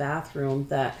size of a bathroom,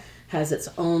 that has its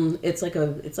own. It's like a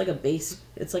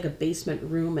basement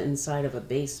room inside of a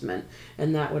basement,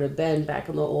 and that would have been back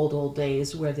in the old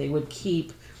days where they would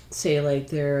keep, say, like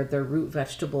their root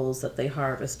vegetables that they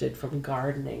harvested from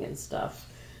gardening and stuff.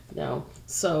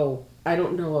 So I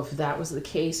don't know if that was the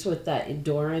case with that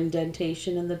door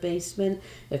indentation in the basement.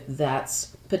 If that's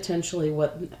potentially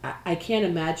what I can't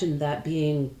imagine that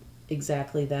being.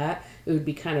 Exactly that. It would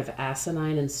be kind of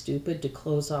asinine and stupid to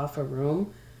close off a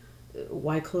room.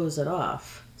 Why close it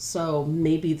off? So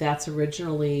maybe that was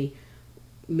originally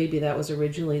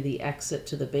the exit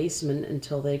to the basement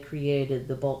until they created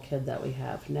the bulkhead that we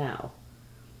have now.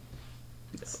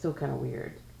 It's still kind of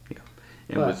weird. Yeah.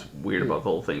 And what's weird about the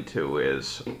whole thing too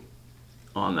is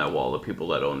on that wall, the people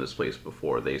that owned this place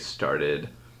before, they started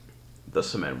the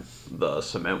cement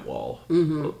wall,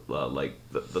 like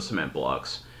the cement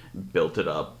blocks. Built it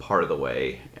up part of the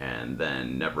way and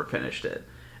then never finished it.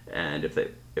 And if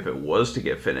it was to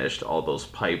get finished, all those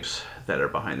pipes that are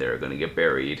behind there are going to get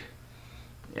buried,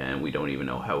 and we don't even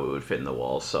know how it would fit in the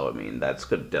wall. So I mean, that's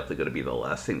definitely going to be the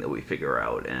last thing that we figure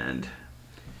out, and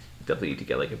definitely need to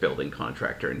get like a building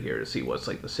contractor in here to see what's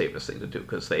like the safest thing to do,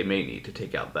 because they may need to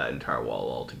take out that entire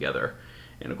wall altogether.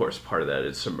 And of course, part of that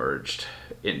is submerged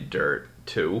in dirt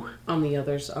too. On the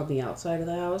outside of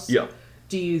the house? Yeah.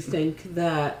 Do you think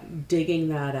that digging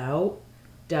that out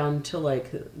down to,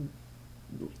 like,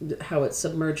 how it's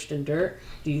submerged in dirt,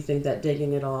 do you think that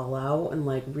digging it all out and,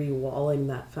 like, re-walling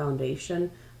that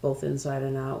foundation, both inside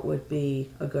and out, would be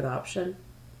a good option?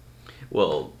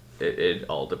 Well, it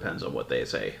all depends on what they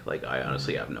say. Like, I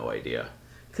honestly have no idea.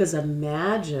 Because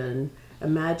imagine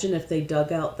Imagine if they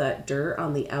dug out that dirt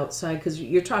on the outside, because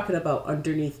you're talking about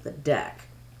underneath the deck,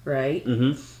 right?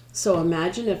 Mm-hmm. So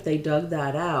imagine if they dug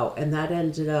that out and that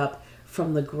ended up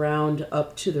from the ground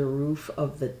up to the roof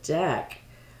of the deck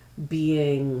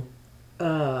being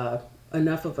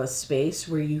enough of a space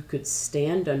where you could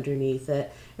stand underneath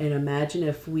it. And imagine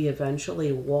if we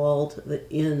eventually walled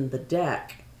in the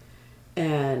deck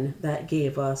and that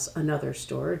gave us another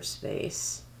storage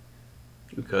space.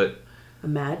 We could.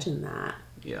 Imagine that.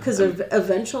 Yeah. Because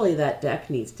eventually that deck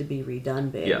needs to be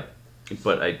redone, babe. Yeah.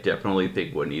 But I definitely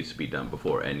think what needs to be done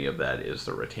before any of that is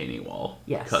the retaining wall.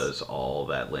 Yes. Because all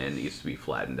that land needs to be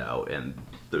flattened out, and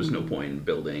there's no point in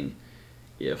building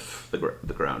if the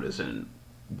ground isn't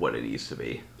what it needs to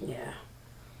be. Yeah.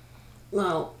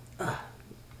 Well,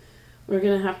 we're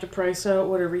going to have to price out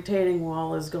what a retaining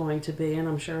wall is going to be, and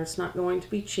I'm sure it's not going to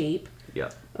be cheap. Yeah.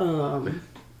 And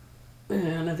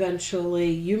eventually,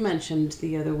 you mentioned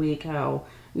the other week how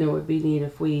it would be neat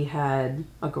if we had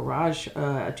a garage,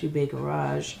 a 2-bay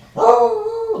garage.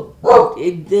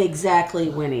 Exactly,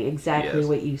 Winnie. Exactly Yes.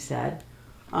 what you said.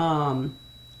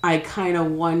 I kind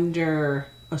of wonder,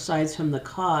 aside from the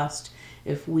cost,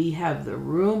 if we have the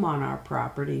room on our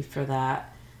property for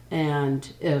that, and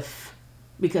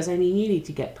because I mean, you need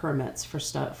to get permits for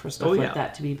stuff like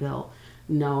that to be built.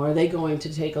 No, are they going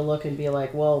to take a look and be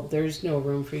like, well, there's no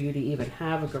room for you to even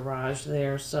have a garage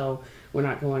there, so we're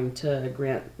not going to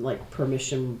grant like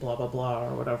permission, blah blah blah,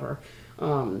 or whatever,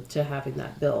 to having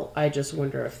that built. I just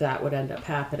wonder if that would end up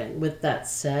happening. With that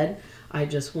said, I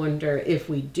just wonder if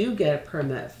we do get a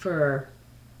permit for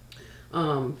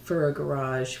a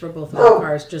garage for both of our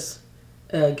cars, just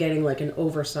getting like an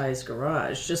oversized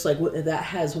garage, just like that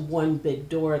has one big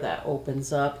door that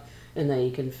opens up. And then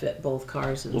you can fit both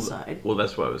cars inside. Well,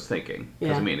 that's what I was thinking.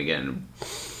 Because, I mean, again,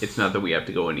 it's not that we have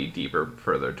to go any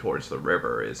further towards the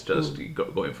river. It's just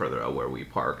going further out where we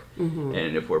park. Mm-hmm.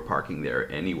 And if we're parking there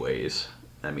anyways,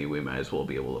 I mean, we might as well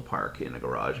be able to park in a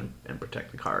garage and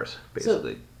protect the cars,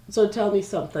 basically. So tell me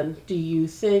something. Do you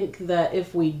think that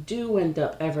if we do end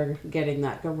up ever getting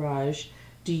that garage,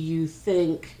 do you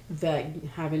think that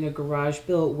having a garage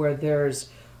built where there's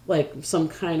like some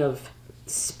kind of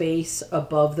space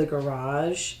above the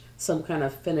garage, some kind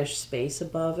of finished space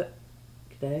above it.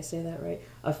 Did I say that right?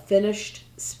 A finished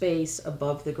space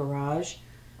above the garage.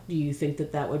 Do you think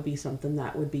that would be something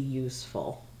that would be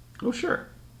useful? Oh, sure.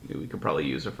 We could probably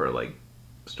use it for like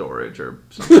storage or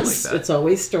something like that. It's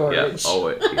always storage. Yeah,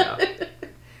 always, yeah.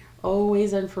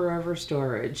 Always and forever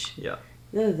storage. Yeah.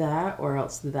 Either that or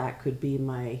else that could be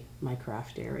my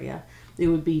craft area. It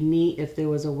would be neat if there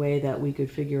was a way that we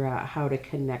could figure out how to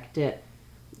connect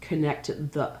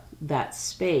that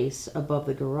space above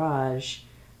the garage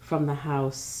from the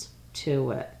house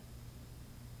to it.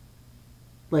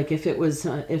 Like if there was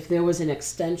an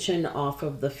extension off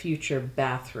of the future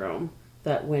bathroom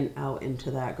that went out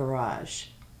into that garage,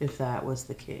 if that was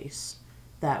the case,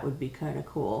 that would be kind of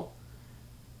cool.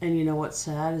 And you know what's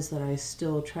sad is that I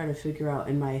still try to figure out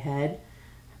in my head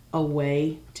a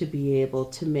way to be able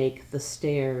to make the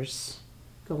stairs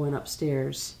going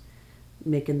upstairs,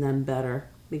 making them better.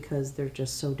 Because they're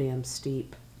just so damn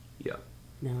steep. Yeah.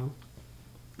 No.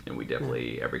 And we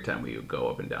definitely, every time we go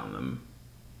up and down them,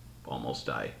 almost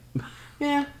die.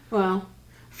 Yeah, well,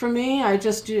 for me, I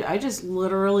just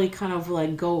literally kind of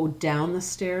like go down the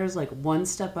stairs, like one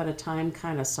step at a time,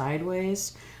 kind of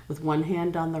sideways, with one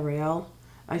hand on the rail.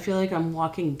 I feel like I'm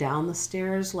walking down the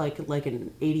stairs like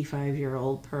an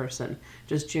 85-year-old person,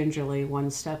 just gingerly one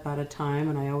step at a time.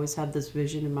 And I always have this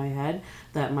vision in my head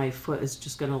that my foot is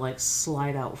just going to like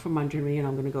slide out from under me and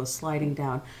I'm going to go sliding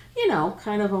down. You know,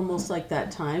 kind of almost like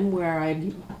that time where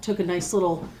I took a nice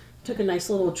little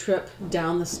trip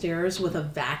down the stairs with a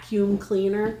vacuum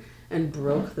cleaner and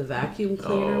broke the vacuum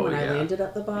cleaner when I landed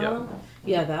at the bottom. Yep.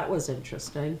 Yeah, that was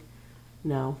interesting.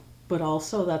 No. But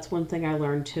also, that's one thing I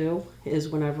learned too, is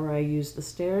whenever I use the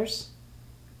stairs,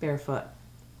 barefoot.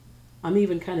 I'm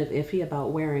even kind of iffy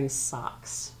about wearing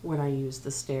socks when I use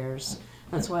the stairs.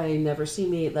 That's why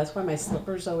that's why my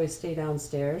slippers always stay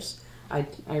downstairs. I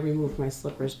remove my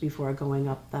slippers before going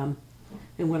up them.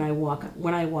 And when I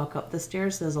walk up the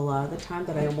stairs, there's a lot of the time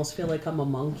that I almost feel like I'm a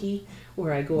monkey,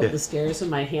 where I go up the stairs and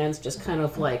my hands just kind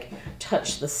of like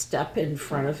touch the step in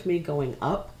front of me going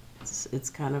up. It's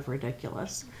kind of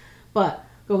ridiculous. But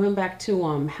going back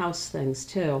to house things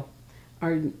too,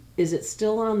 is it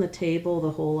still on the table,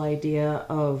 the whole idea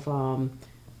of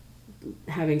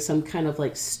having some kind of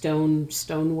like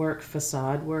stonework,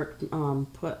 facade work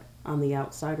put on the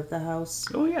outside of the house?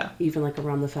 Oh yeah. Even like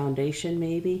around the foundation,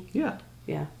 maybe. Yeah.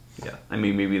 Yeah. Yeah. I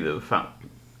mean, maybe the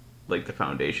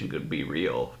foundation could be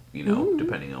real, you know,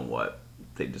 depending on what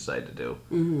they decide to do,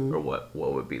 or what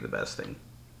would be the best thing.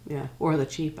 Yeah, or the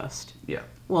cheapest. Yeah.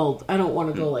 Well, I don't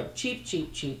want to go like cheap,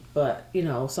 but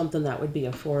something that would be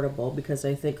affordable, because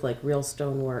I think like real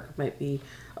stonework might be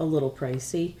a little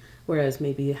pricey, whereas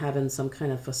maybe having some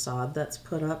kind of facade that's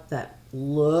put up that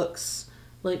looks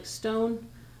like stone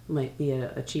might be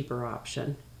a cheaper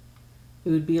option.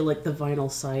 It would be like the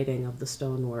vinyl siding of the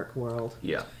stonework world.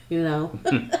 Yeah. Yeah.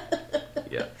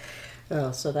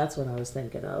 Oh, so that's what I was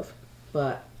thinking of.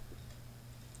 But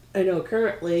I know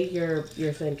currently you're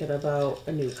thinking about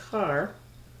a new car.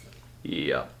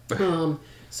 Yeah.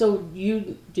 So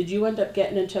did you end up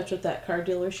getting in touch with that car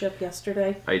dealership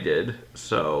yesterday? I did.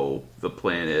 So the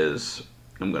plan is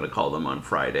I'm going to call them on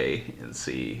Friday and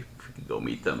see if we can go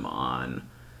meet them on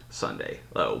Sunday,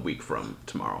 a week from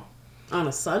tomorrow. On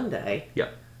a Sunday?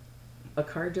 Yep. A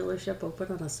car dealership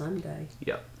open on a Sunday?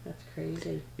 Yep. That's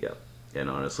crazy. Yep. And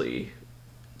honestly,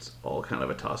 it's all kind of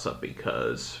a toss-up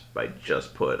because I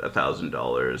just put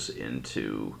 $1,000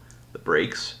 into the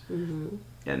brakes,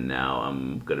 and now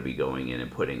I'm going to be going in and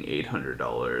putting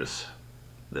 $800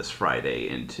 this Friday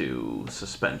into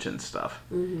suspension stuff.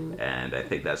 And I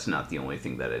think that's not the only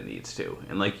thing that it needs to.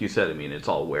 And like you said, I mean, it's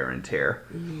all wear and tear.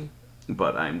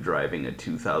 But I'm driving a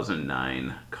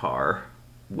 2009 car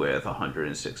with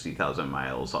 160,000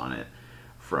 miles on it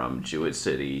from Jewett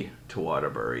City to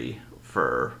Waterbury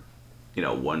for,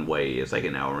 one way is like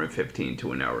an hour and 15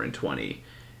 to an hour and 20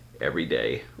 every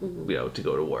day, to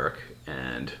go to work.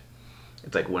 And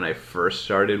it's like when I first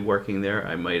started working there,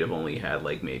 I might have only had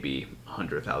like maybe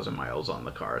 100,000 miles on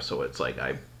the car. So it's like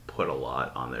I put a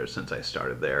lot on there since I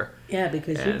started there. Yeah,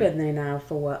 because you've been there now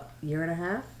for what, year and a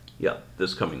half? Yep,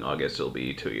 this coming August it'll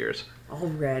be 2 years.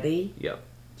 Already? Yep.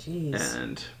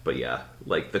 Jeez. But yeah,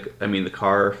 like the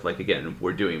car, like again,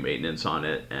 we're doing maintenance on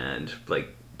it and like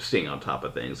staying on top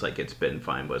of things. Like it's been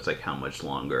fine, but it's like how much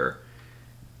longer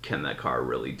can that car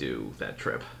really do that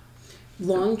trip?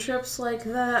 Long trips like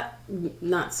that,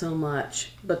 not so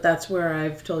much. But that's where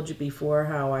I've told you before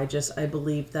how I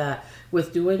believe that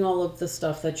with doing all of the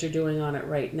stuff that you're doing on it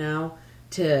right now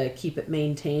to keep it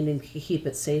maintained and keep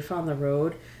it safe on the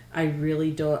road, I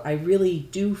really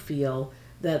do feel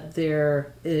that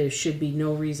there should be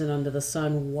no reason under the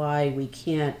sun why we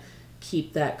can't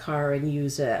keep that car and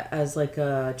use it as like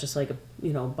a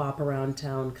bop around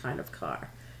town kind of car.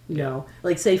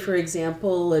 Like say for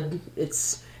example,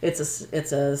 it's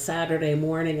a Saturday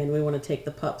morning and we want to take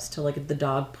the pups to like the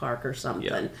dog park or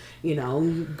something.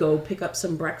 Go pick up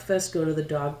some breakfast, go to the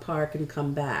dog park and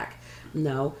come back.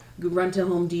 Run to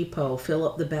Home Depot, fill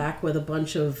up the back with a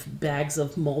bunch of bags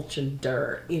of mulch and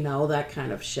dirt, that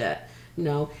kind of shit.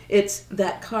 It's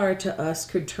that car to us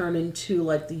could turn into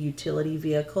like the utility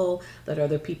vehicle that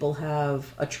other people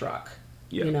have a truck.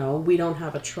 Yeah. We don't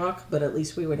have a truck, but at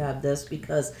least we would have this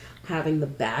because having the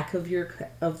back of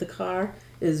the car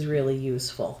is really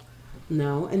useful.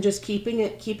 And just keeping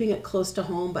it close to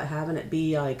home, but having it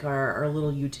be like our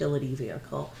little utility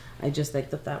vehicle. I just think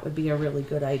that would be a really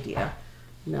good idea.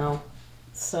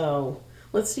 So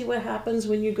let's see what happens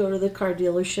when you go to the car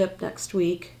dealership next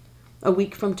week, a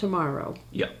week from tomorrow.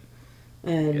 Yep.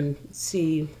 And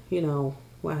see,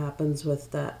 what happens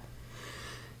with that.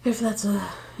 If that's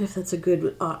a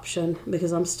good option,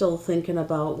 because I'm still thinking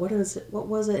about what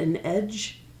was it, an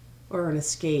Edge or an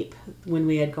Escape when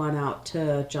we had gone out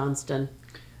to Johnston?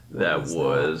 That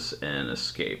was an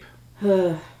Escape.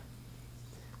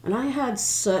 And I had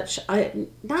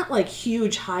not like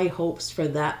huge high hopes for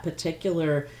that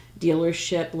particular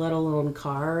dealership, let alone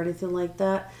car or anything like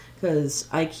that, because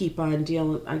I keep on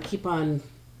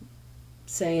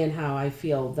saying how I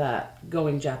feel that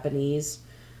going Japanese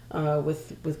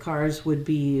with cars would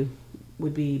be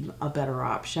a better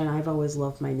option. I've always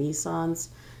loved my Nissans,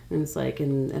 and it's like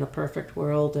in a perfect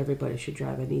world, everybody should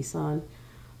drive a Nissan.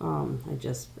 I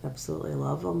just absolutely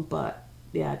love them, but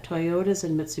yeah, Toyotas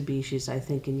and Mitsubishis, I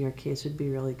think in your case would be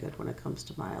really good when it comes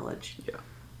to mileage. Yeah.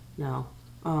 No.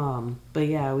 But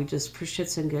yeah, we just, for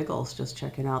shits and giggles, just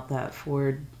checking out that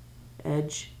Ford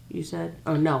Edge, you said?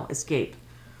 Oh, no, Escape.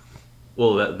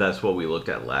 Well, that's what we looked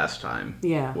at last time.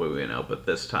 Yeah. When we went out, but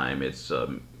this time it's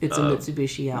a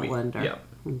Mitsubishi Outlander. Yeah.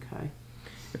 Okay.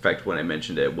 In fact, when I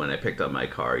mentioned it, when I picked up my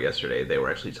car yesterday, they were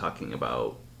actually talking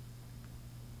about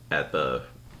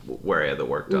where I had the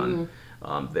work done.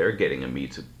 They're getting a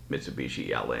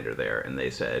Mitsubishi Outlander there, and they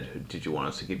said, "Did you want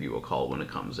us to give you a call when it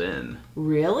comes in?"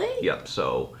 Really? Yep.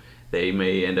 So they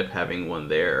may end up having one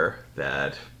there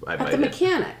that I might. At the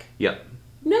mechanic. Yep.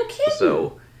 No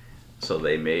kidding. So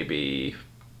they may be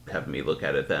having me look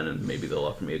at it then, and maybe they'll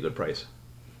offer me a good price.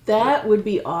 That would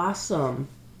be awesome.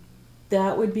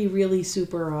 That would be really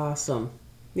super awesome.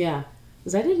 Yeah.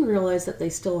 Because I didn't realize that they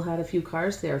still had a few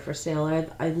cars there for sale.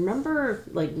 I remember,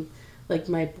 like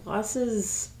my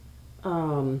boss's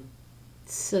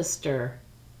sister,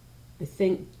 I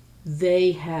think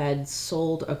they had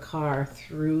sold a car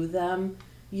through them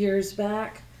years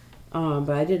back, but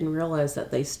I didn't realize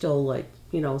that they still, like,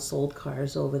 sold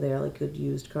cars over there, like good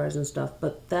used cars and stuff.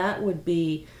 But that would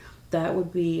be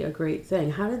a great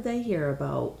thing. How did they hear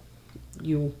about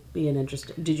you being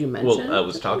interested? Did you mention? Well, I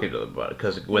was talking to them about it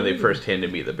because when they first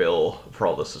handed me the bill for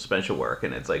all the suspension work,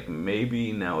 and it's like,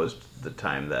 maybe now is the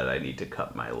time that I need to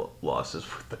cut my losses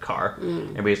with the car,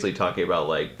 and basically talking about,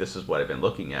 like, this is what I've been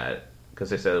looking at, because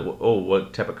they said, oh,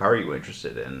 what type of car are you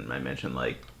interested in? And I mentioned,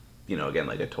 like, again,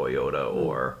 like a Toyota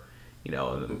or the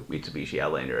Mitsubishi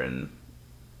Outlander, and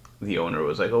the owner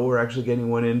was like, oh, we're actually getting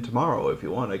one in tomorrow. If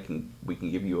you want, we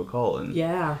can give you a call. And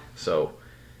yeah, so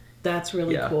that's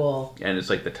really cool. And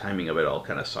it's like the timing of it all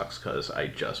kind of sucks because I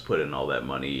just put in all that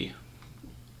money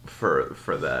for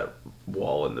that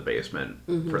wall in the basement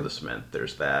for the cement.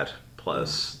 There's that,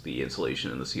 plus the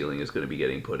insulation in the ceiling is going to be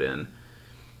getting put in.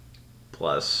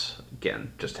 Plus,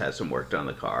 again, just had some work done on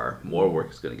the car. More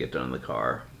work is going to get done on the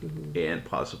car, and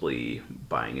possibly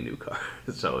buying a new car.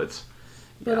 So it's.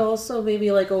 But also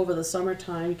maybe like over the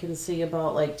summertime, you can see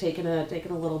about like taking a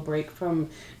little break from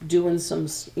doing some,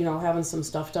 having some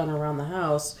stuff done around the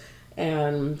house,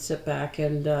 and sit back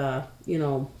and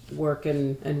work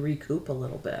and recoup a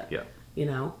little bit. Yeah.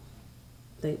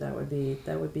 I think that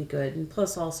would be good. And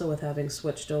plus also with having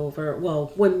switched over,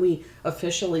 well, when we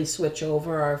officially switch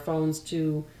over our phones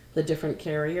to the different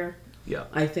carrier, yeah,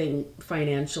 I think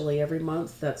financially every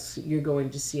month you're going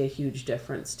to see a huge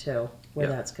difference too, where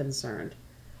that's concerned.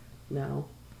 No,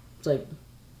 it's like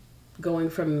going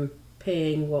from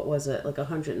paying, what was it, like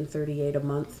 $138 a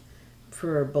month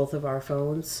for both of our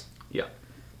phones,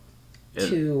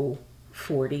 to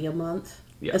 $40 a month.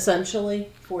 Yeah. Essentially,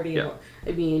 $40 a month.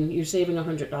 I mean, you're saving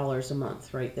 $100 a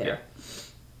month right there.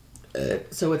 Yeah.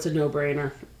 So it's a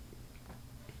no-brainer.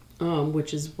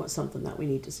 Which is something that we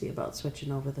need to see about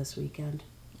switching over this weekend.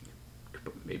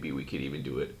 Maybe we could even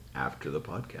do it after the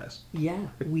podcast. Yeah,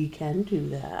 we can do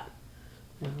that.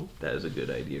 No. That is a good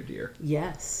idea, dear.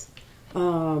 Yes.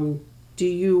 Do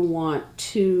you want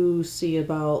to see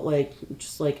about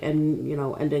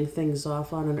ending things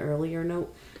off on an earlier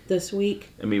note this week?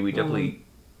 I mean, we definitely.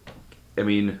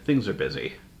 Things are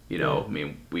busy. I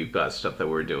mean, we've got stuff that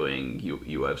we're doing.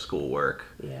 You have schoolwork.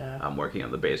 Yeah. I'm working on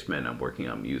the basement. I'm working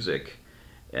on music,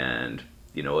 and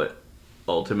you know what?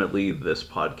 Ultimately, this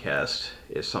podcast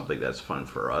is something that's fun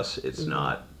for us. It's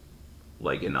not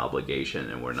like an obligation,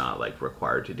 and we're not like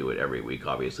required to do it every week.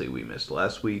 Obviously, we missed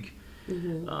last week,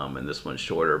 and this one's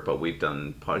shorter. But we've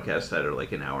done podcasts that are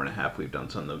like an hour and a half. We've done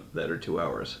some that are 2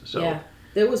 hours. So yeah,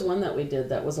 there was one that we did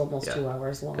that was almost 2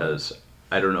 hours long. Because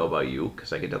I don't know about you,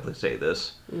 because I can definitely say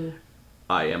this.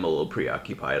 I am a little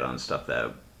preoccupied on stuff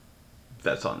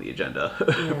that's on the agenda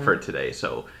for today.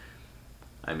 So,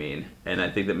 I mean, and I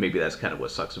think that maybe that's kind of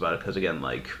what sucks about it. Because again,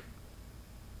 like,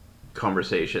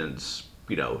 conversations,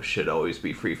 should always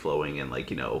be free flowing and like,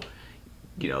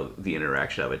 the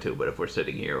interaction of it too. But if we're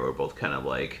sitting here, we're both kind of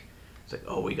like, it's like,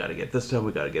 oh, we got to get this done,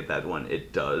 we got to get that one.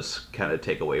 It does kind of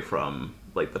take away from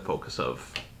like the focus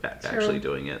of actually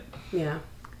doing it. Yeah.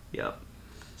 Yeah.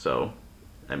 So,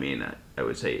 I mean, I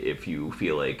would say if you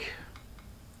feel like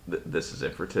this is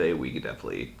it for today, we could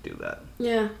definitely do that.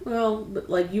 Yeah, well, but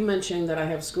like you mentioning that I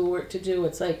have schoolwork to do,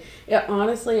 it's like,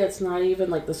 honestly, it's not even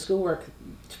like the schoolwork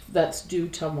that's due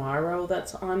tomorrow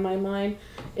that's on my mind.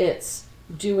 It's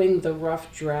doing the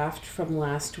rough draft from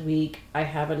last week. I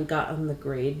haven't gotten the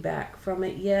grade back from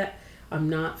it yet. I'm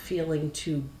not feeling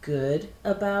too good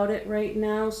about it right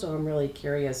now, so I'm really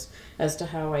curious as to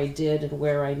how I did and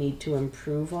where I need to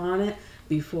improve on it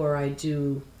before I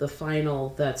do the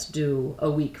final that's due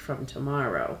a week from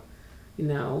tomorrow,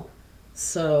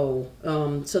 So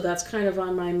that's kind of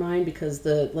on my mind because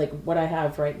what I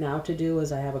have right now to do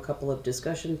is I have a couple of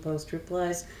discussion post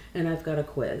replies and I've got a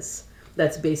quiz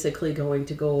that's basically going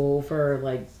to go over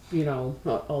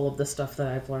all of the stuff that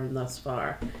I've learned thus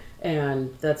far.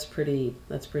 And that's pretty,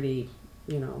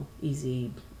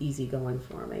 easy going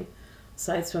for me.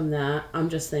 Aside from that, I'm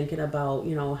just thinking about,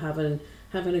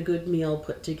 having a good meal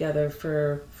put together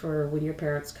for when your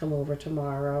parents come over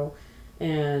tomorrow,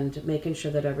 and making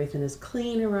sure that everything is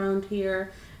clean around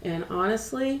here. And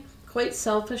honestly, quite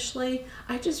selfishly,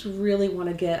 I just really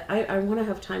want to I want to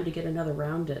have time to get another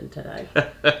round in today.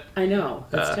 I know,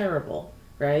 that's terrible,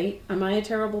 right? Am I a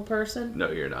terrible person?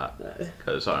 No, you're not.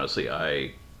 Because honestly,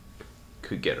 I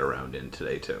could get around in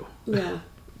today too. Yeah.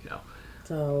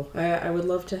 So I would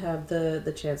love to have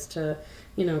the chance to,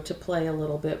 to play a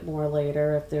little bit more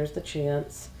later if there's the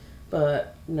chance.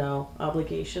 But no,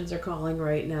 obligations are calling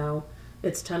right now.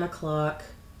 It's 10 o'clock,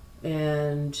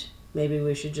 and maybe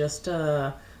we should just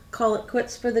call it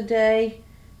quits for the day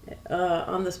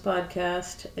on this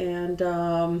podcast.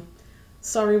 And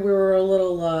sorry we were a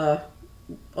little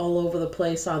all over the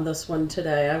place on this one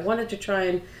today. I wanted to try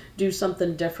and do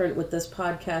something different with this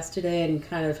podcast today and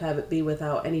kind of have it be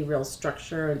without any real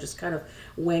structure and just kind of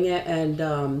wing it.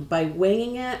 And by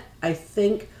winging it, I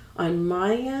think on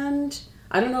my end,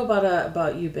 I don't know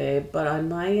about you, babe, but on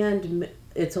my end,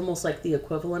 it's almost like the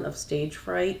equivalent of stage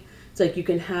fright. It's like you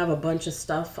can have a bunch of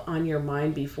stuff on your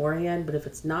mind beforehand, but if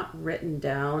it's not written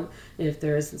down, and if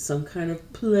there isn't some kind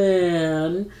of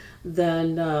plan,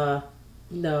 then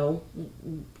no.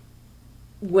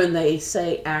 When they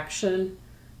say action,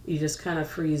 you just kind of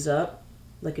freeze up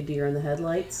like a deer in the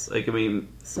headlights. Like, I mean,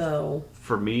 so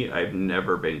for me, I've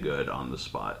never been good on the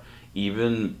spot.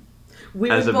 Even we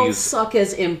as would both suck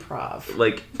as improv.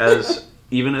 Like,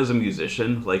 even as a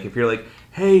musician, like if you're like,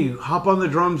 hey, hop on the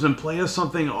drums and play us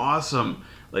something awesome.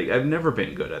 Like, I've never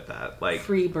been good at that. Like,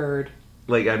 free bird.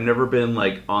 Like, I've never been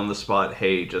like on the spot,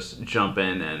 hey, just jump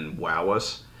in and wow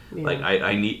us. Yeah. Like,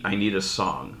 I need a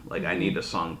song. Like, I need a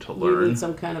song to learn. You need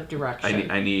some kind of direction.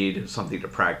 I need something to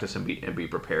practice and be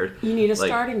prepared. You need a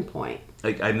starting point.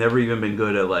 Like, I've never even been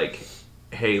good at like,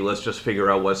 hey, let's just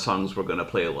figure out what songs we're gonna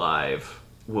play live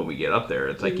when we get up there.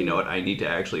 It's like, you know what, I need to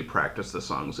actually practice the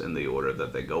songs in the order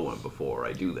that they go in before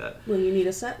I do that. Well, you need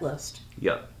a set list.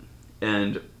 Yep.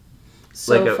 And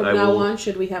so like, from now on,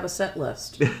 should we have a set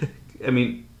list? I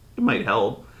mean, it might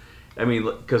help. I mean,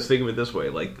 because think of it this way,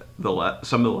 like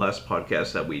some of the last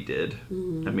podcasts that we did,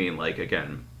 I mean, like,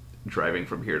 again, driving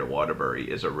from here to Waterbury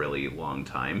is a really long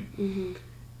time.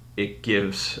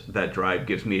 That drive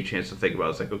gives me a chance to think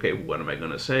about, it's like, okay, what am I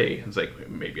going to say? It's like,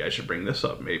 maybe I should bring this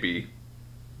up. Maybe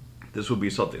this would be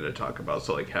something to talk about.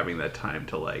 So, like, having that time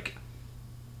to, like,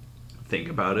 think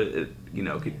about it,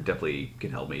 definitely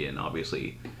can help me. And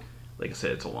obviously, like I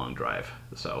said, it's a long drive.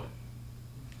 So,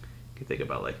 you can think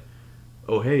about, like,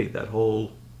 oh, hey, that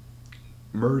whole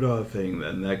Murdaugh thing,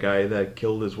 then that guy that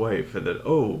killed his wife, and then,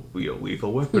 oh,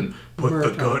 lethal weapon, put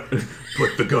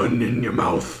the gun in your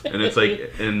mouth. And it's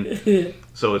like, and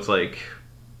so it's like,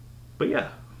 but yeah,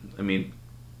 I mean,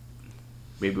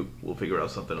 maybe we'll figure out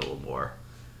something a little more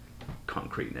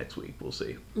concrete next week. We'll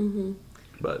see.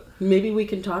 But maybe we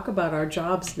can talk about our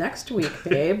jobs next week,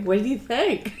 babe. What do you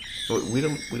think? We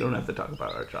don't have to talk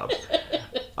about our jobs.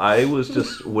 I was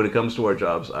just, when it comes to our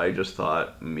jobs, I just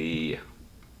thought me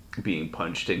being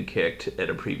punched and kicked at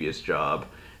a previous job,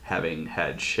 having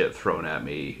had shit thrown at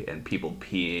me, and people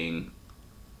peeing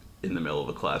in the middle of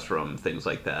a classroom, things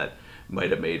like that, might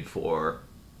have made for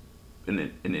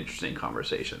an interesting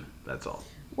conversation. That's all.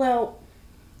 Well,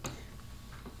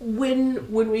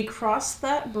 when we cross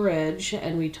that bridge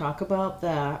and we talk about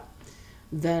that,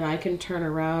 then I can turn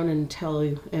around and tell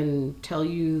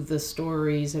you the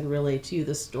stories and relate to you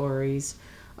the stories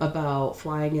about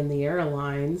flying in the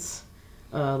airlines,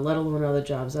 let alone other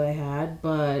jobs that I had,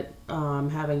 but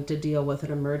having to deal with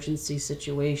an emergency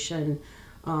situation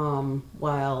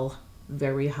while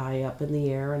very high up in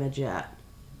the air in a jet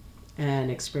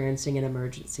and experiencing an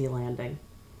emergency landing.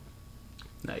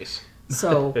 Nice.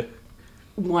 So,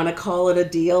 want to call it a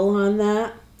deal on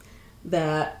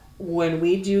that when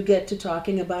we do get to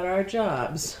talking about our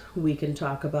jobs, we can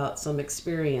talk about some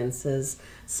experiences,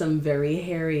 some very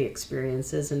hairy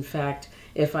experiences. In fact,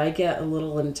 if I get a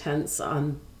little intense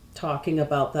on talking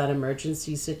about that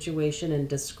emergency situation and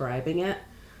describing it,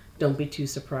 don't be too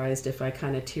surprised if I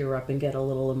kind of tear up and get a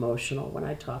little emotional when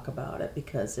I talk about it,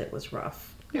 because it was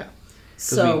rough. Yeah.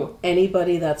 So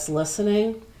anybody that's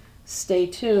listening, stay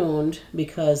tuned,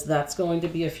 because that's going to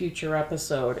be a future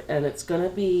episode, and it's going to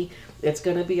be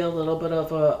a little bit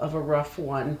of a rough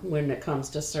one when it comes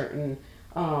to certain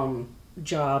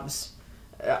jobs.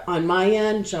 On my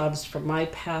end, jobs from my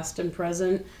past and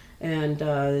present, and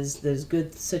there's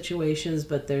good situations,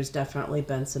 but there's definitely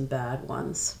been some bad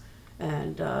ones.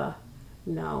 And and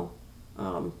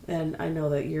I know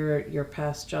that your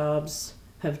past jobs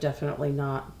have definitely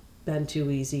not been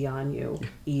too easy on you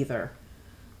either.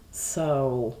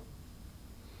 So,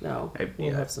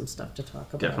 we'll have some stuff to talk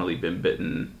about. Definitely been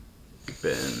bitten,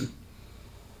 been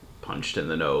punched in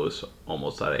the nose.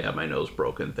 Almost thought I had my nose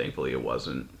broken. Thankfully, it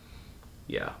wasn't.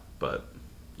 Yeah, but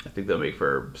I think that'll make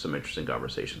for some interesting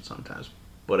conversations sometimes.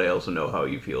 But I also know how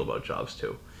you feel about jobs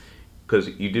too. Because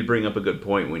you did bring up a good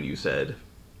point when you said,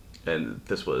 and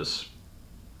this was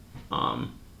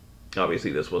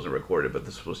obviously this wasn't recorded, but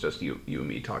this was just you and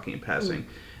me talking in passing,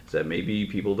 is that maybe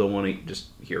people don't want to just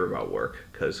hear about work,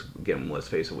 because again, let's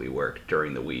face it, we work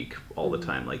during the week all the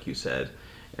time, like you said,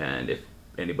 and if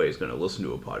anybody's going to listen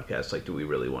to a podcast, like, do we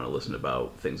really want to listen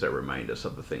about things that remind us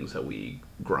of the things that we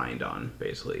grind on,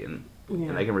 basically, and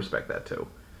I can respect that too.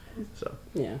 So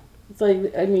yeah, it's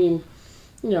like, I mean,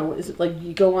 it's like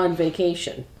you go on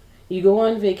vacation. You go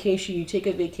on vacation, you take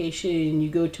a vacation, and you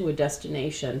go to a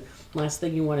destination. Last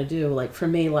thing you want to do, like for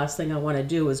me, last thing I want to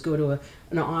do is go to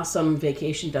an awesome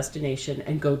vacation destination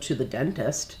and go to the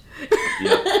dentist.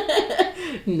 yeah.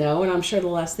 No, and I'm sure the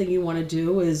last thing you want to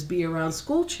do is be around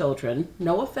school children.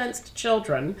 No offense to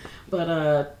children,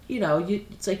 but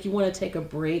it's like you want to take a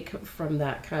break from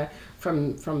that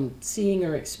from seeing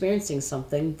or experiencing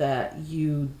something that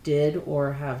you did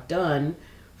or have done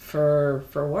for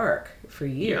work for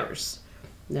years.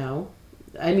 Yeah. No,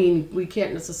 I mean, we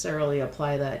can't necessarily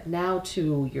apply that now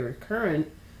to your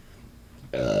current.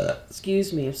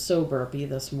 Excuse me, I'm so burpy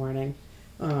this morning.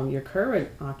 Your current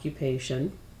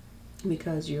occupation,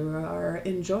 because you are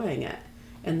enjoying it,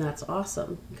 and that's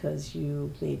awesome because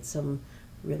you made some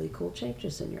really cool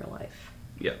changes in your life.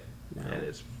 Yeah, no.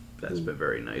 That's been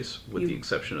very nice, with the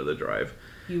exception of the drive.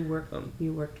 You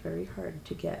worked very hard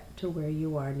to get to where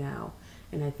you are now.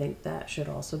 And I think that should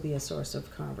also be a source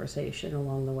of conversation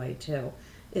along the way too,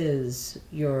 is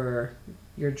your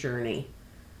journey.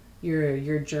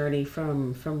 Your journey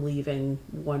from leaving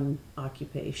one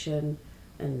occupation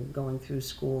and going through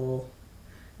school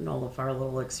and all of our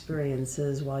little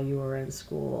experiences while you were in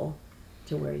school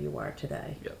to where you are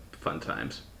today. Yep, fun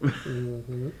times.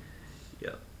 Mm-hmm.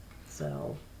 Yep.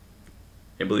 So.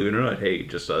 And believe it or not, hey,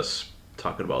 just us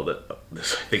talking about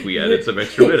this, I think we added some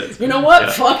extra minutes. You know what?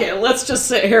 Yeah. Fuck it. Let's just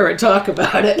sit here and talk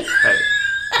about it. Hey.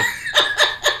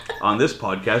 On this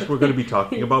podcast, we're going to be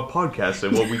talking about podcasts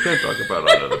and what we can talk about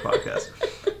on other podcasts.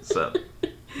 So,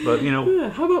 but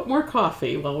how about more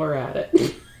coffee while we're at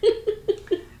it?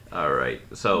 All right.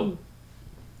 So,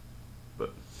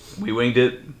 but we winged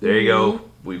it. There you go.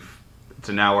 It's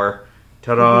an hour.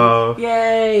 Ta-da!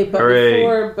 Yay!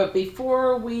 But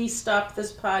before we stop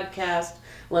this podcast,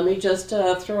 let me just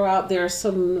throw out there a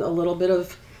little bit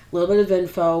of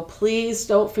info. Please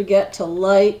don't forget to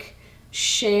like,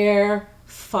 share,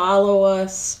 follow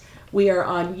us. We are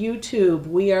on YouTube.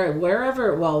 We are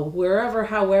wherever,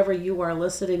 however you are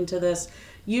listening to this.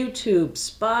 YouTube,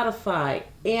 Spotify,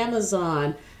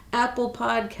 Amazon, Apple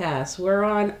Podcasts. We're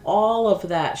on all of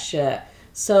that shit.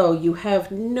 So you have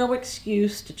no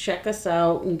excuse to check us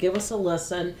out and give us a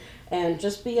listen and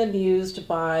just be amused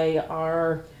by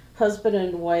our husband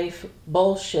and wife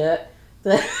bullshit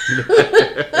that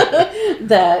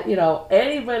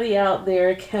anybody out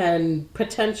there can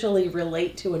potentially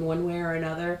relate to in one way or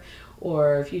another.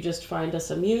 Or if you just find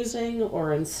us amusing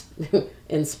or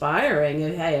inspiring,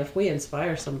 hey, if we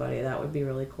inspire somebody, that would be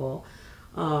really cool.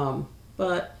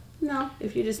 But no,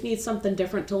 if you just need something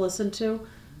different to listen to,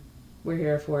 we're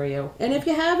here for you. And if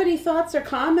you have any thoughts or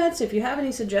comments, if you have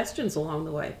any suggestions along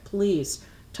the way, please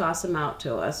toss them out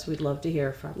to us. We'd love to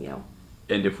hear from you.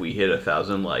 And if we hit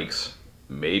 1,000 likes,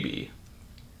 maybe,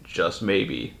 just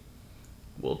maybe,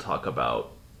 we'll talk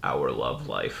about our love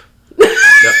life.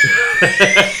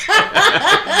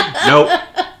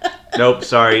 Nope.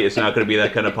 Sorry, it's not going to be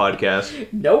that kind of podcast.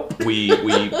 Nope.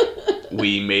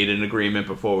 We made an agreement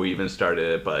before we even started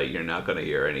it, but you're not going to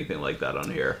hear anything like that on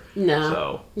here.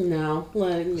 No.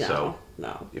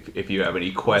 If you have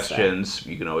any questions,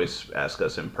 you can always ask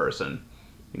us in person,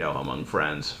 among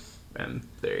friends, and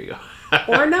there you go.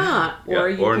 Or not. Or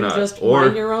you can just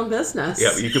mind your own business.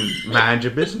 Yeah, you can mind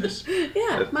your business.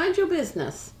 Yeah, mind your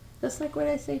business. That's like what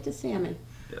I say to Salmon.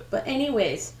 Yeah. But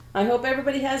anyways, I hope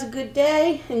everybody has a good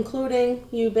day, including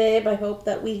you, babe. I hope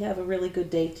that we have a really good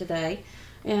day today.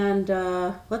 And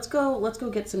let's go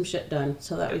get some shit done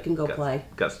so that we can go play.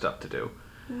 Got stuff to do.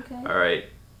 Okay. All right.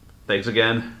 Thanks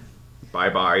again.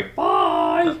 Bye-bye.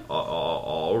 Bye.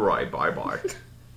 All right. Bye-bye.